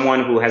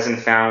 someone who hasn't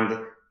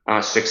found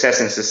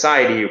success in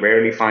society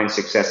rarely finds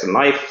success in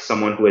life.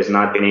 Someone who has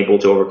not been able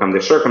to overcome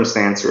their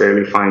circumstance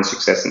rarely finds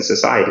success in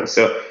society.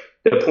 So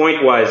the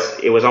point was,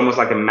 it was almost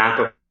like a map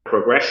of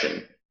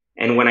progression.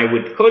 And when I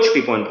would coach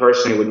people in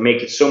person, it would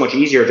make it so much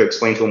easier to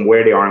explain to them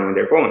where they are and where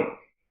they're going.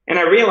 And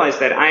I realized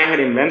that I had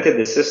invented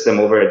this system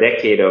over a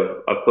decade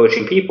of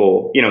coaching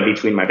people,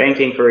 between my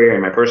banking career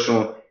and my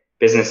personal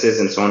businesses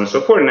and so on and so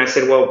forth. And I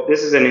said, well,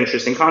 this is an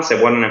interesting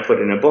concept. Why don't I put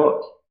it in a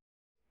book?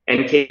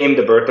 And came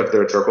the birth of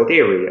third circle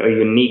theory, a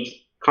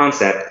unique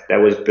concept that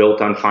was built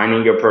on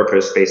finding your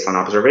purpose based on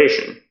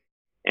observation.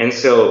 And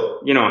so,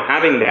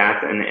 having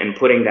that and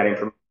putting that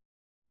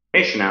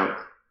information out,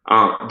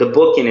 the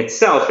book in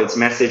itself, its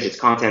message, its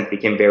content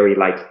became very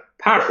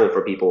powerful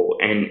for people.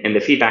 And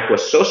the feedback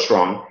was so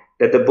strong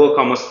that the book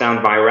almost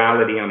found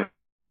virality on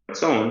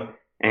its own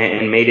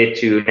and made it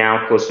to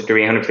now close to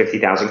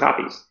 350,000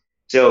 copies.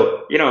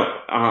 So,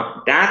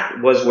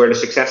 that was where the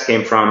success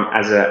came from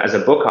as a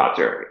book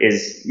author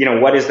is,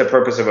 what is the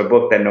purpose of a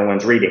book that no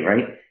one's reading,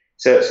 right?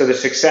 So the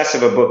success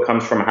of a book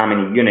comes from how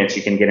many units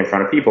you can get in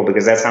front of people,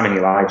 because that's how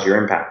many lives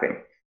you're impacting.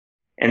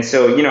 And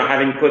so,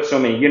 having put so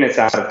many units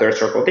out of third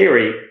circle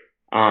theory,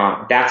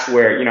 that's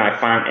where,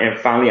 I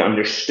finally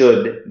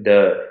understood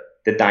the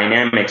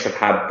dynamics of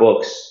how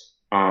books,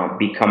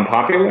 become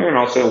popular and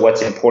also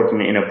what's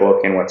important in a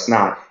book and what's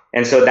not.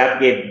 And so that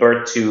gave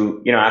birth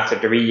to, after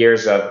 3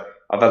 years of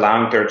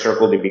allowing Third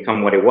Circle to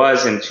become what it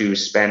was and to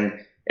spend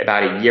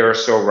about a year or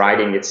so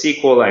writing its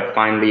sequel,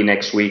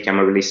 next week, I'm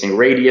releasing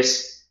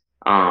Radius,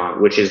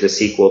 which is the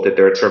sequel to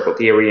Third Circle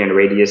Theory. And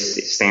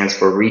Radius stands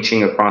for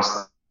reaching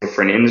across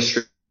different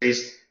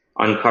industries,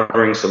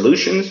 uncovering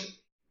solutions.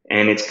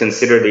 And it's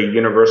considered a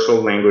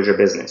universal language of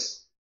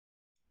business.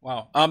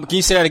 Wow. Can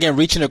you say that again?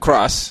 Reaching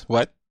across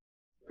what?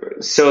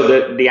 So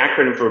the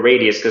acronym for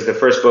Radius, because the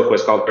first book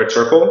was called Earth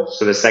Circle,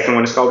 so the second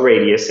one is called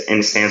Radius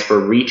and stands for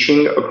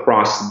Reaching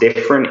Across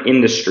Different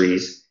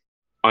Industries,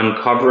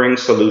 Uncovering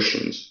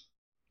Solutions.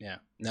 Yeah,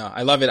 no,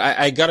 I love it.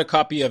 I got a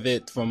copy of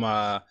it from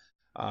a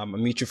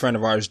mutual friend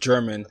of ours,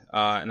 German,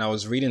 and I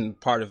was reading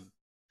part of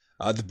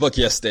the book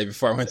yesterday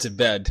before I went to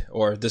bed,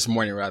 or this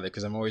morning rather,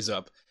 because I'm always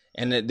up.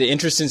 And the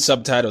interesting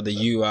subtitle that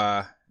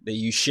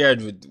you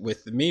shared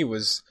with me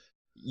was,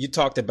 you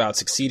talked about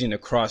succeeding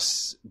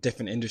across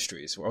different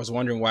industries. I was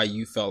wondering why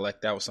you felt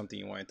like that was something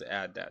you wanted to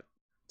add that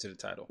to the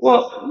title.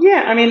 Well,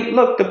 yeah, I mean,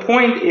 look, the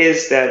point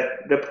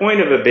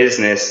of a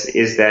business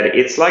is that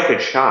it's like a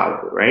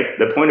job, right?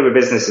 The point of a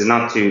business is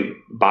not to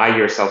buy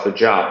yourself a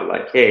job.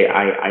 Like, hey,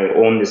 I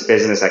own this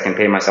business. I can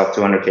pay myself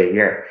 $200K a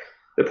year.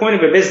 The point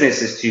of a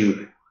business is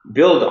to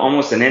build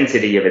almost an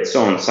entity of its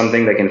own,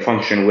 something that can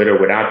function with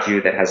or without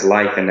you, that has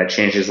life and that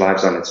changes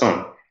lives on its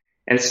own.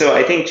 And so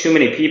I think too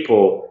many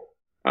people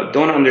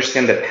don't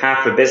understand the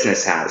path a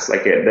business has.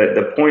 Like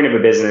the point of a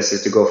business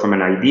is to go from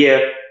an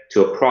idea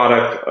to a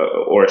product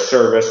or a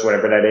service,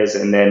 whatever that is,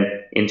 and then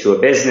into a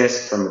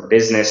business, from a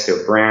business to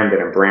a brand,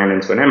 and a brand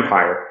into an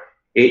empire.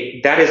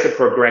 That is the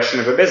progression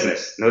of a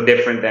business. No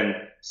different than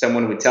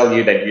someone would tell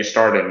you that you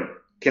start in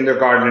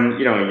kindergarten,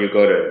 you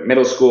go to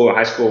middle school,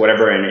 high school,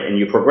 whatever, and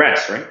you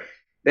progress, right?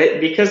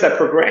 Because that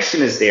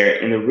progression is there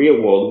in the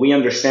real world, we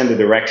understand the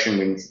direction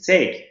we need to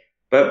take.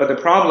 But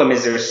the problem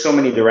is there's so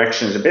many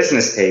directions a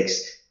business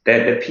takes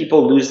that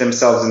people lose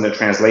themselves in the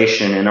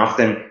translation and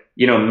often,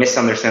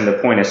 misunderstand the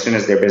point as soon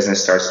as their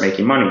business starts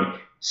making money.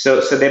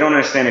 So they don't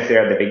understand if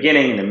they're at the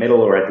beginning, in the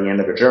middle, or at the end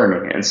of a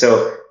journey. And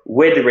so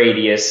with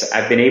Radius,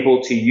 I've been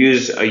able to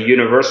use a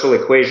universal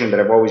equation that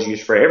I've always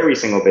used for every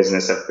single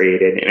business I've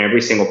created and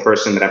every single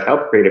person that I've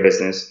helped create a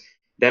business,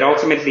 that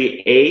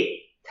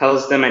ultimately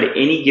tells them at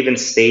any given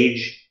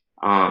stage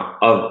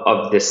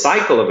of the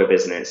cycle of a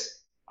business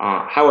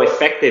how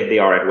effective they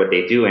are at what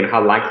they do and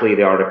how likely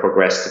they are to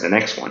progress to the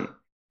next one.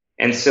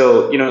 And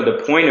so,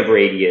 the point of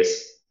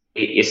Radius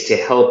is to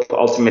help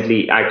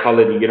ultimately, I call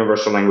it a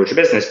universal language of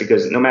business,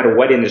 because no matter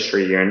what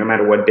industry you're in, no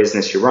matter what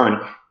business you run,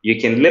 you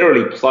can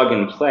literally plug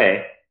and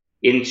play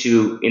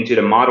into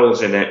the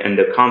models and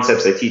the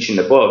concepts I teach in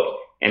the book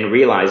and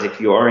realize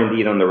if you are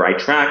indeed on the right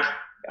track,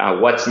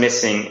 what's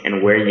missing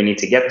and where you need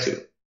to get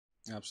to.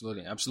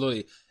 Absolutely.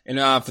 Absolutely. And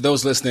for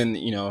those listening,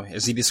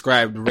 as he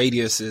described,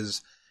 Radius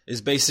is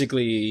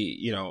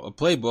basically, a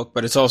playbook,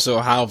 but it's also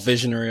how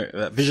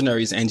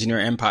visionaries engineer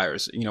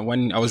empires.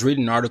 When I was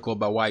reading an article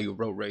about why you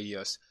wrote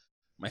Radius,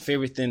 my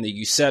favorite thing that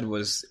you said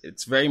was,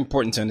 it's very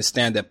important to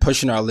understand that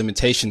pushing our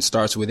limitations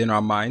starts within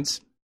our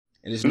minds.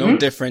 It is no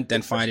different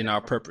than finding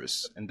our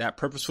purpose. And that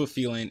purposeful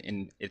feeling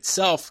in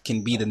itself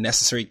can be the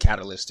necessary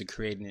catalyst to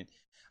creating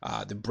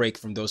the break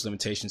from those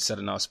limitations set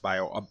on us by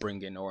our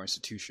upbringing or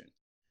institution.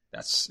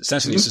 That's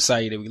essentially the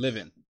society that we live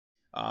in.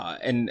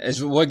 And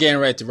as we're getting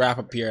ready to wrap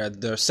up here,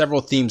 there are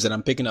several themes that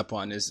I'm picking up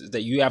on, is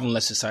that you haven't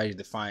let society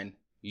define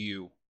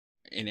you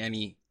in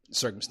any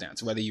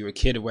circumstance, whether you're a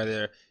kid, or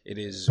whether it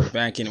is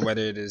banking,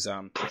 whether it is,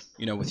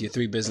 with your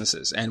 3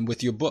 businesses and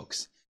with your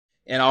books.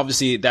 And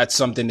obviously that's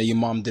something that your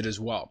mom did as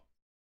well.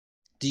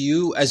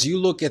 As you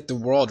look at the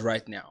world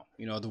right now,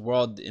 the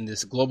world in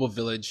this global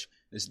village,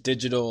 this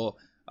digital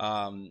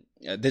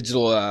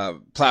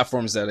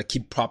platforms that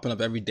keep popping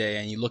up every day,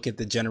 and you look at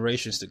the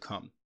generations to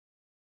come,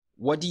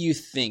 what do you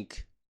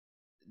think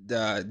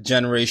the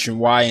Generation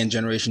Y and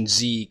Generation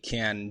Z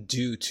can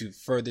do to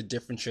further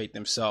differentiate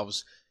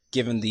themselves,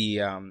 given the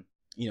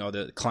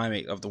the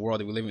climate of the world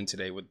that we live in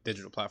today with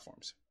digital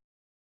platforms?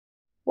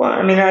 Well,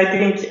 I mean, I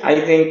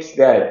think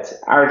that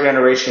our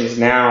generations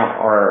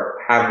now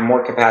have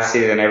more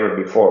capacity than ever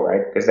before,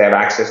 right? Because they have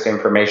access to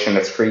information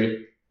that's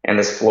free and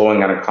that's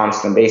flowing on a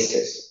constant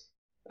basis.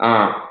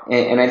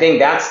 And I think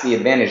that's the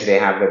advantage they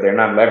have that they're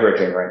not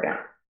leveraging right now.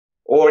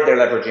 Or they're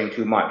leveraging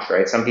too much,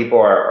 right? Some people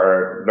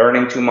are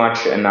learning too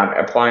much and not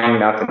applying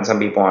enough, and some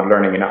people aren't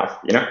learning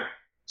enough,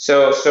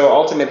 So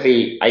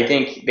ultimately, I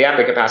think they have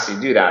the capacity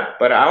to do that.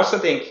 But I also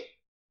think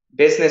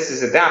business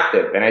is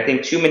adaptive. And I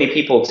think too many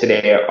people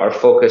today are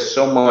focused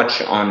so much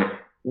on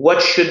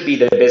what should be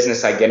the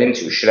business I get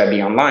into. Should I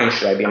be online?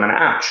 Should I be on an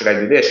app? Should I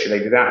do this? Should I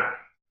do that?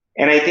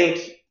 And I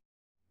think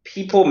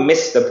people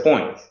miss the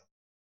point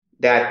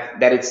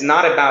that it's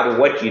not about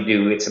what you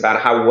do. It's about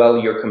how well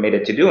you're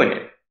committed to doing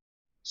it.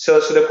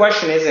 So the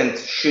question isn't,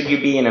 should you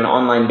be in an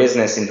online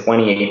business in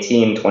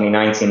 2018,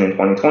 2019, and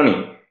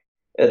 2020?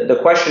 The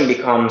question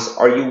becomes,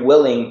 are you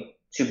willing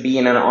to be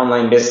in an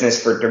online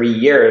business for 3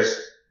 years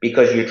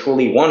because you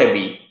truly want to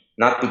be,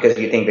 not because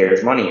you think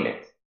there's money in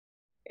it?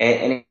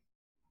 And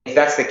if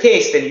that's the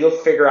case, then you'll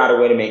figure out a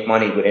way to make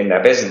money within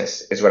that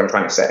business, is what I'm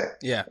trying to say.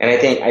 Yeah. And I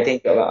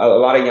think a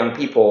lot of young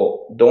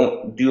people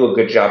don't do a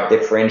good job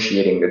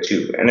differentiating the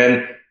two. And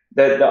then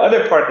the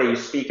other part that you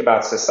speak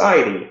about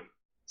society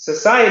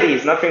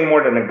is nothing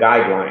more than a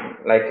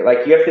guideline.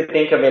 Like you have to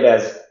think of it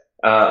as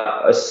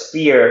a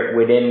sphere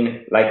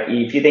within, like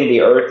if you think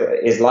the earth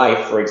is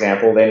life, for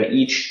example, then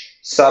each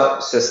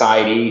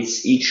sub-society,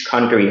 each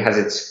country has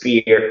its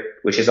sphere,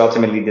 which is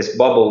ultimately this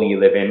bubble you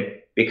live in.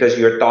 because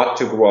you're taught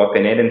to grow up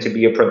in it and to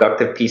be a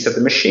productive piece of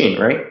the machine,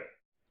 right?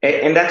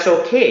 And that's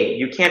okay.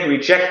 You can't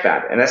reject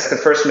that. And that's the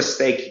first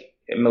mistake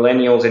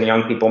millennials and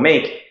young people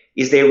make,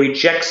 is they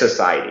reject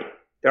society.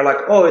 They're like,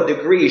 oh, a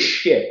degree is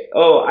shit.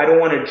 Oh, I don't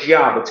want a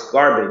job. It's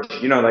garbage.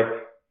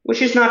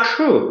 Which is not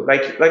true.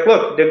 Like,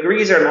 look,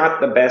 degrees are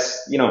not the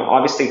best.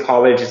 Obviously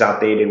college is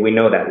outdated. We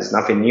know that. It's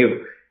nothing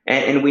new.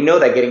 And we know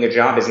that getting a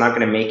job is not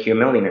going to make you a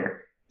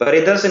millionaire. But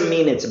it doesn't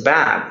mean it's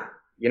bad.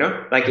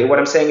 Like what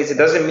I'm saying is it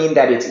doesn't mean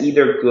that it's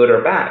either good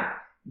or bad.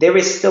 There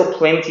is still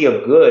plenty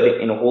of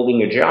good in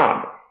holding a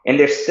job. And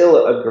there's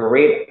still a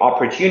great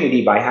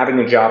opportunity by having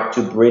a job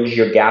to bridge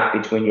your gap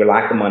between your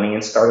lack of money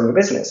and starting a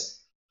business.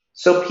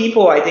 So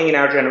people, I think, in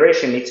our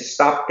generation need to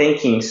stop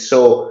thinking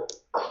so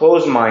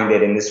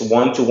close-minded in this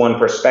one-to-one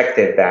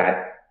perspective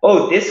that,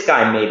 oh, this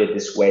guy made it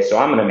this way, so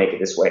I'm going to make it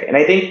this way. And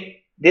I think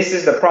this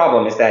is the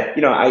problem, is that,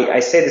 I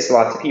say this a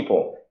lot to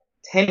people.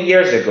 10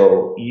 years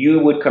ago, you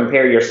would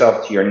compare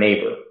yourself to your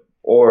neighbor.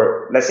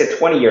 Or let's say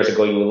 20 years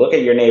ago, you would look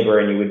at your neighbor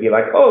and you would be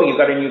like, oh, you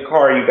got a new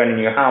car, you got a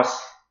new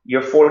house.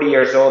 You're 40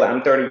 years old,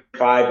 I'm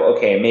 35.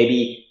 Okay,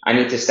 maybe I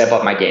need to step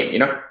up my game,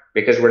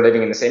 because we're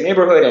living in the same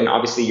neighborhood and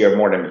obviously you're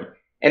more than me.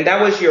 And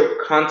that was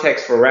your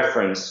context for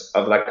reference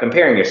of like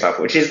comparing yourself,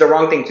 which is the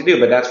wrong thing to do,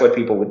 but that's what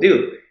people would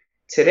do.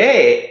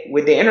 Today,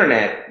 with the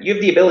internet, you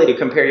have the ability to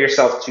compare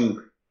yourself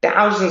to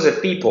thousands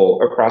of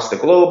people across the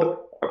globe,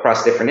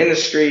 across different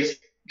industries,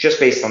 just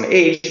based on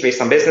age,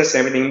 based on business,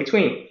 and everything in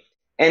between.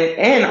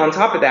 And on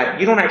top of that,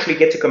 you don't actually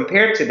get to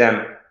compare to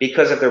them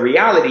because of the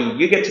reality.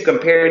 You get to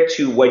compare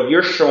to what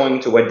you're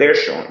showing to what they're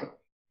showing.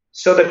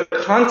 So the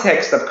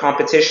context of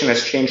competition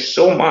has changed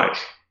so much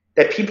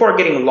that people are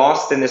getting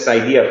lost in this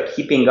idea of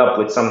keeping up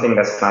with something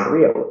that's not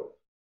real.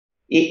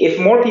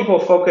 If more people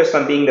focused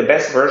on being the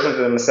best versions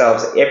of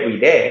themselves every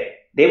day,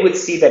 they would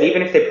see that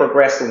even if they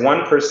progressed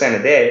 1%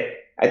 a day,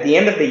 at the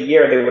end of the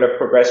year, they would have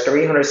progressed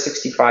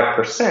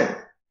 365%,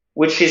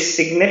 which is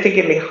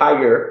significantly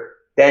higher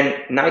than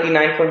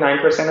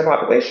 99.9% of the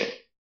population.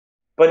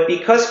 But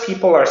because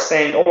people are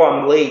saying, oh,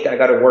 I'm late, I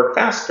got to work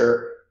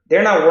faster,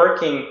 they're not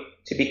working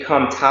to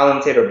become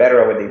talented or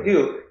better at what they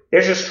do.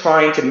 They're just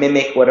trying to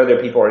mimic what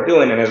other people are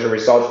doing, and as a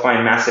result,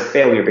 find massive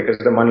failure because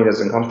the money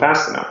doesn't come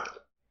fast enough.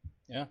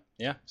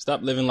 Yeah.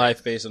 Stop living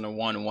life based on a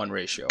 1-to-1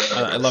 ratio.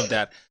 I love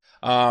that.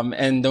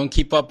 And don't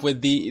keep up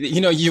with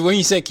when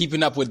you say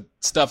keeping up with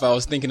stuff, I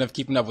was thinking of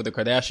keeping up with the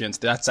Kardashians.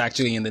 That's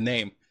actually in the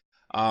name.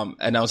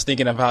 And I was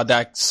thinking of how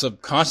that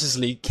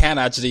subconsciously can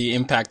actually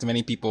impact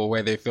many people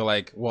where they feel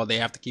like, well, they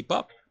have to keep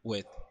up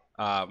with,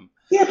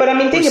 yeah, but I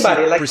mean, think about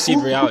it. Like,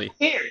 perceived reality.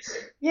 Who cares?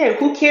 Yeah,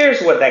 who cares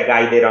what that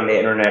guy did on the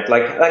internet?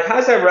 Like,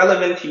 how's that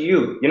relevant to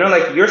you?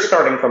 Like, you're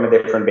starting from a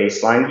different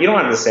baseline. You don't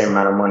have the same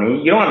amount of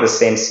money. You don't have the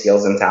same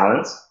skills and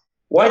talents.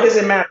 Why does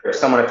it matter if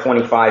someone at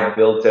 25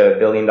 built a $1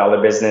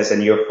 billion business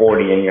and you're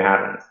 40 and you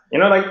haven't?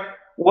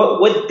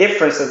 What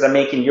difference does that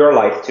make in your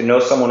life to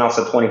know someone else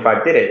at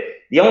 25 did it?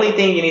 The only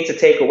thing you need to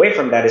take away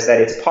from that is that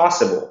it's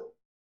possible.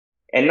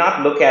 And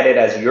not look at it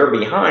as you're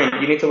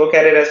behind. You need to look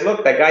at it as,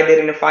 look, that guy did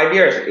it in 5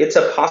 years. It's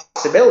a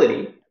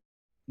possibility.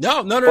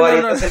 No. But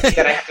it doesn't mean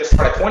that I have to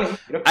start at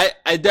 20.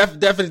 I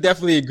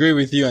definitely agree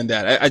with you on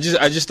that. I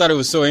just thought it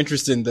was so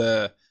interesting.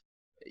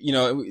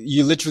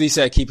 You literally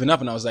said keeping up,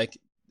 and I was like,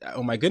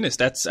 oh my goodness,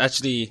 that's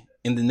actually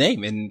in the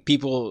name. And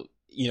people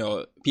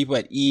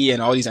at E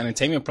and all these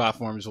entertainment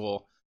platforms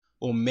will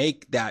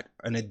make that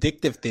an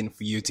addictive thing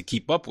for you to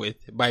keep up with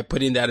by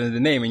putting that in the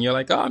name. And you're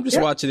like, oh, I'm just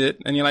watching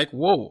it. And you're like,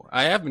 whoa,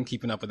 I have been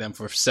keeping up with them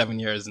for 7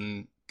 years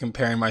and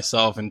comparing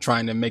myself and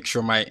trying to make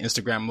sure my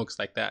Instagram looks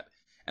like that.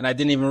 And I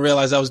didn't even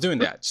realize I was doing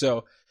that.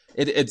 So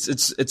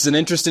it's an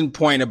interesting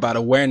point about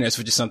awareness,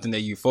 which is something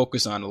that you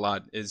focus on a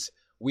lot, is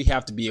we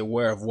have to be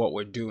aware of what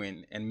we're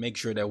doing and make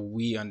sure that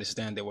we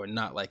understand that we're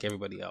not like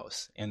everybody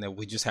else and that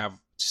we just have to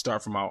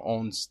start from our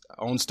own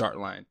start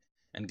line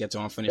and get to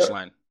our finish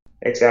line.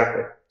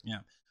 Exactly. Yeah.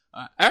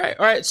 All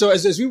right. So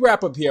as we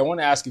wrap up here, I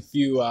want to ask a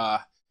few,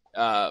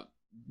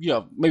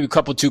 maybe a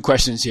couple, 2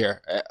 questions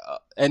here.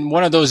 And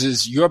one of those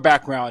is your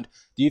background.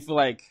 Do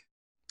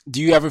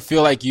you ever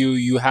feel like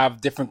you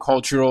have different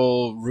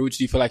cultural roots?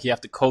 Do you feel like you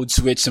have to code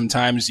switch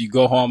sometimes? You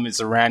go home, it's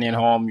Iranian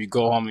home. You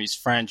go home, it's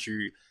French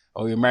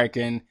or you're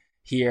American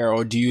here.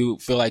 Or do you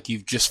feel like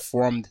you've just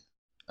formed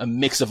a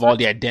mix of all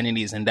the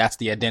identities and that's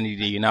the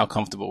identity you're now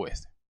comfortable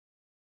with?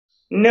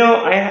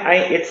 No,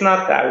 it's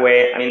not that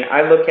way. I mean,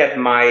 I look at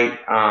my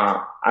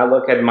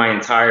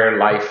entire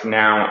life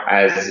now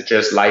as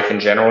just life in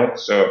general.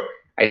 So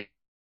I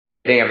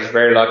think I was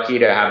very lucky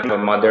to have a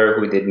mother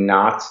who did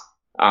not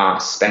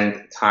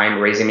spend time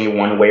raising me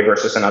one way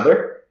versus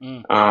another.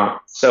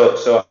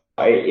 So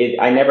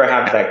I never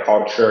have that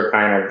culture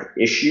kind of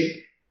issue.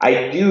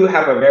 I do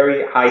have a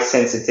very high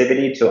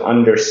sensitivity to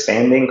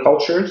understanding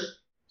cultures.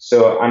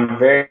 So I'm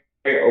very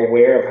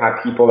aware of how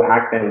people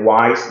act and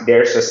why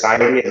their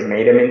society has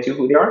made them into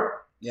who they are.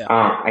 Yeah.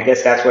 I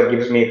guess that's what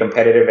gives me a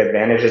competitive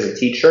advantage as a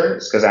teacher,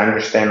 is because I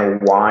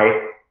understand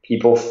why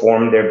people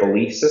form their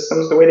belief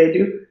systems the way they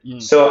do.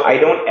 So I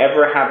don't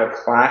ever have a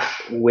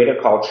clash with a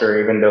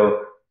culture, even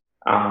though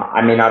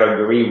I may not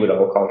agree with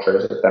all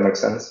cultures, if that makes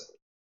sense.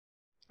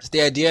 It's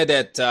the idea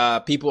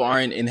that people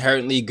aren't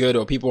inherently good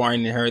or people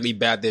aren't inherently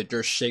bad. They're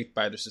just shaped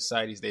by the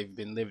societies they've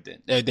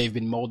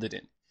been molded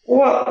in.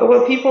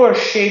 Well, people are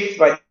shaped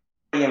by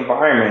the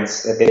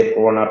environments that they've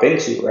grown up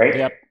into, right?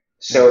 Yep.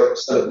 So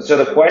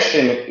the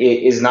question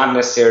is not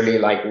necessarily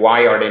like,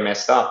 why are they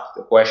messed up?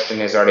 The question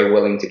is, are they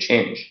willing to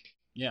change?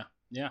 Yeah.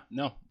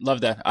 No,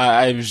 love that.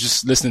 I was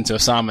just listening to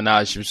Hasan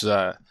Minhaj, who's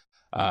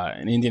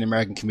an Indian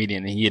American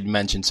comedian, and he had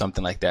mentioned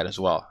something like that as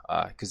well,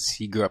 because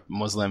he grew up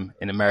Muslim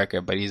in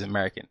America, but he's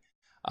American.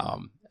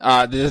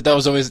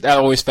 That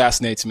always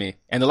fascinates me.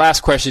 And the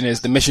last question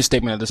is the mission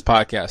statement of this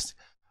podcast.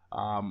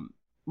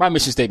 My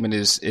mission statement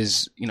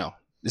is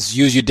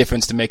use your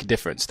difference to make a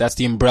difference. That's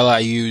the umbrella I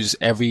use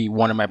every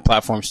one of my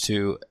platforms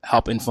to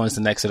help influence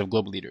the next set of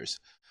global leaders.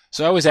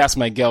 So I always ask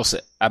my guests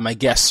at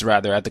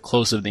the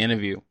close of the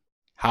interview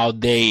how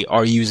they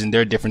are using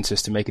their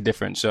differences to make a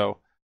difference. So,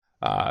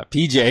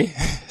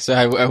 PJ, so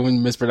I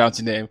wouldn't mispronounce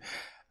your name.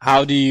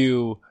 How do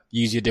you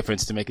use your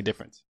difference to make a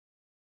difference?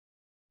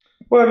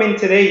 Well, I mean,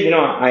 today,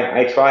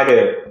 I try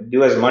to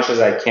do as much as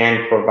I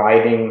can,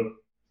 providing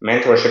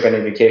mentorship and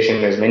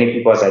education to as many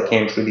people as I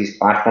can through these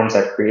platforms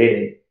I've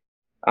created.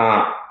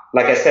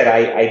 Like I said,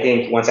 I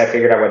think once I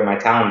figured out what my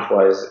talent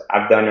was,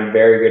 I've done a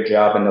very good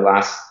job in the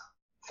last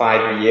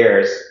 5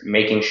 years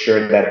making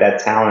sure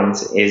that talent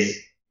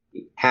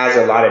has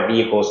a lot of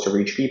vehicles to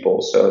reach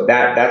people. So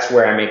that's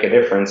where I make a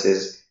difference,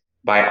 is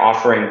by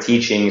offering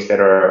teachings that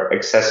are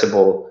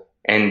accessible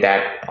and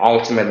that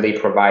ultimately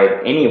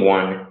provide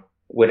anyone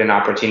with an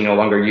opportunity, no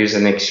longer use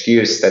an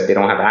excuse that they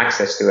don't have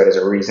access to it as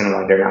a reason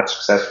why they're not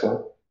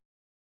successful.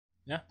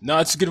 Yeah, no,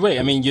 it's a good way.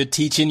 I mean, you're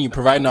teaching, you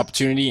provide an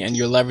opportunity, and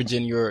you're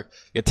leveraging your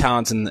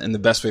talents in the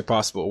best way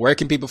possible. Where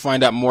can people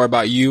find out more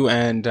about you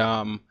and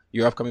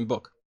your upcoming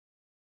book?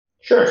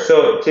 Sure.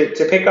 So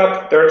to pick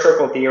up Third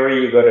Circle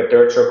Theory, you go to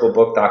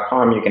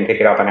thirdcirclebook.com. You can pick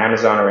it up on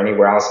Amazon or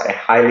anywhere else. I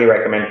highly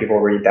recommend people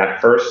read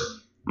that first.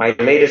 My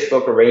latest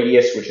book,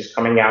 Radius, which is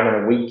coming out in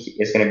a week,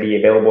 is going to be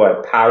available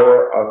at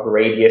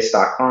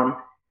powerofradius.com.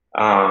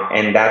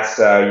 And that's,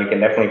 you can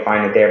definitely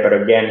find it there. But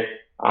again,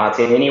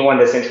 to anyone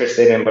that's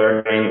interested in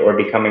learning or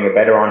becoming a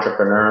better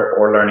entrepreneur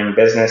or learning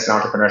business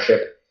and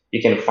entrepreneurship,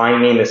 you can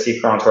find me in the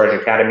Secret Entourage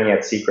Academy at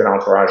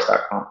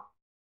secretentourage.com.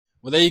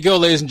 Well, there you go,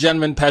 ladies and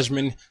gentlemen.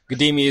 Pejman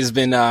Ghadimi has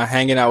been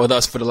hanging out with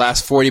us for the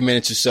last 40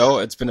 minutes or so.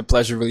 It's been a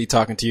pleasure really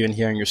talking to you and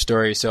hearing your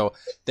story. So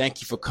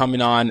thank you for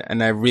coming on,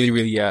 and I really,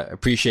 really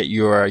appreciate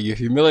your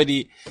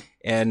humility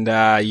and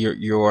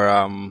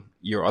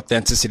your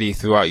authenticity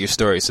throughout your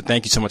story. So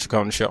thank you so much for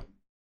coming on the show.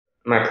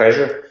 My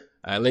pleasure.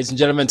 Ladies and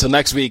gentlemen, until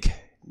next week,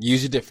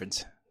 use your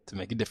difference to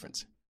make a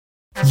difference.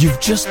 You've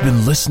just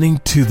been listening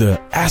to the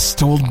As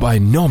Told by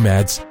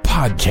Nomads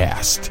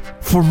podcast.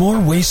 For more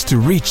ways to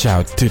reach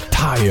out to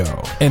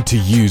Tayo and to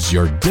use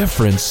your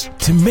difference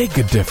to make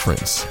a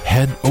difference,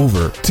 head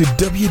over to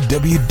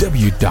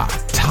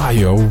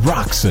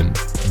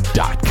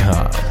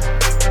www.tayorockson.com.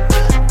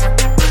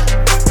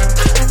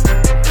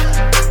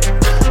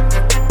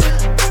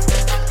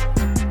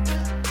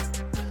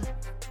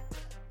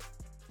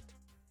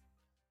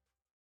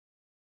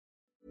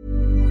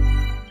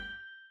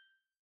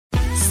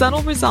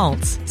 Subtle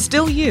results,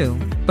 still you,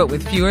 but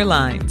with fewer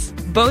lines.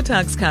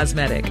 Botox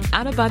Cosmetic,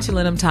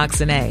 onabotulinum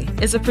toxin A,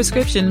 is a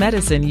prescription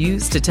medicine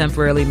used to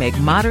temporarily make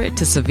moderate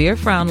to severe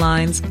frown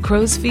lines,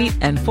 crow's feet,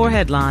 and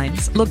forehead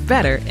lines look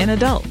better in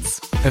adults.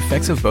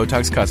 Effects of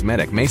Botox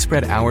Cosmetic may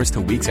spread hours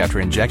to weeks after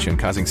injection,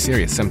 causing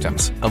serious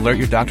symptoms. Alert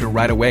your doctor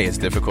right away as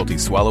difficulty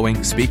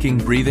swallowing, speaking,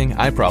 breathing,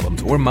 eye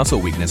problems, or muscle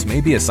weakness may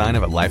be a sign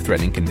of a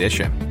life-threatening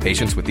condition.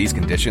 Patients with these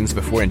conditions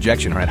before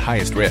injection are at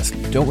highest risk.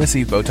 Don't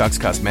receive Botox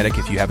Cosmetic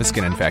if you have a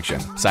skin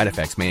infection. Side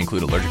effects may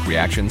include allergic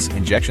reactions,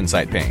 injection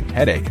site pain,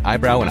 headache,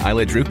 eyebrow and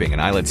eyelid drooping,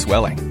 and eyelid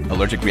swelling.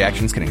 Allergic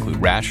reactions can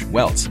include rash,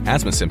 welts,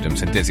 asthma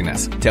symptoms, and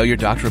dizziness. Tell your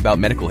doctor about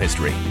medical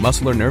history,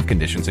 muscle or nerve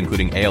conditions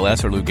including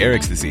ALS or Lou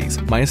Gehrig's disease,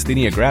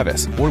 myasthenia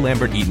gravis, or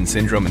Lambert-Eaton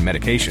syndrome, and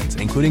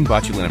medications, including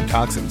botulinum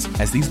toxins,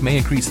 as these may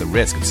increase the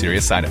risk of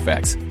serious side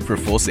effects. For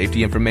full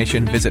safety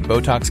information, visit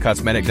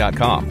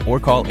BotoxCosmetic.com or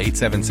call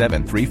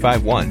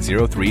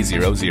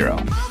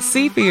 877-351-0300.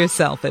 See for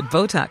yourself at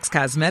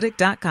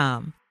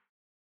BotoxCosmetic.com.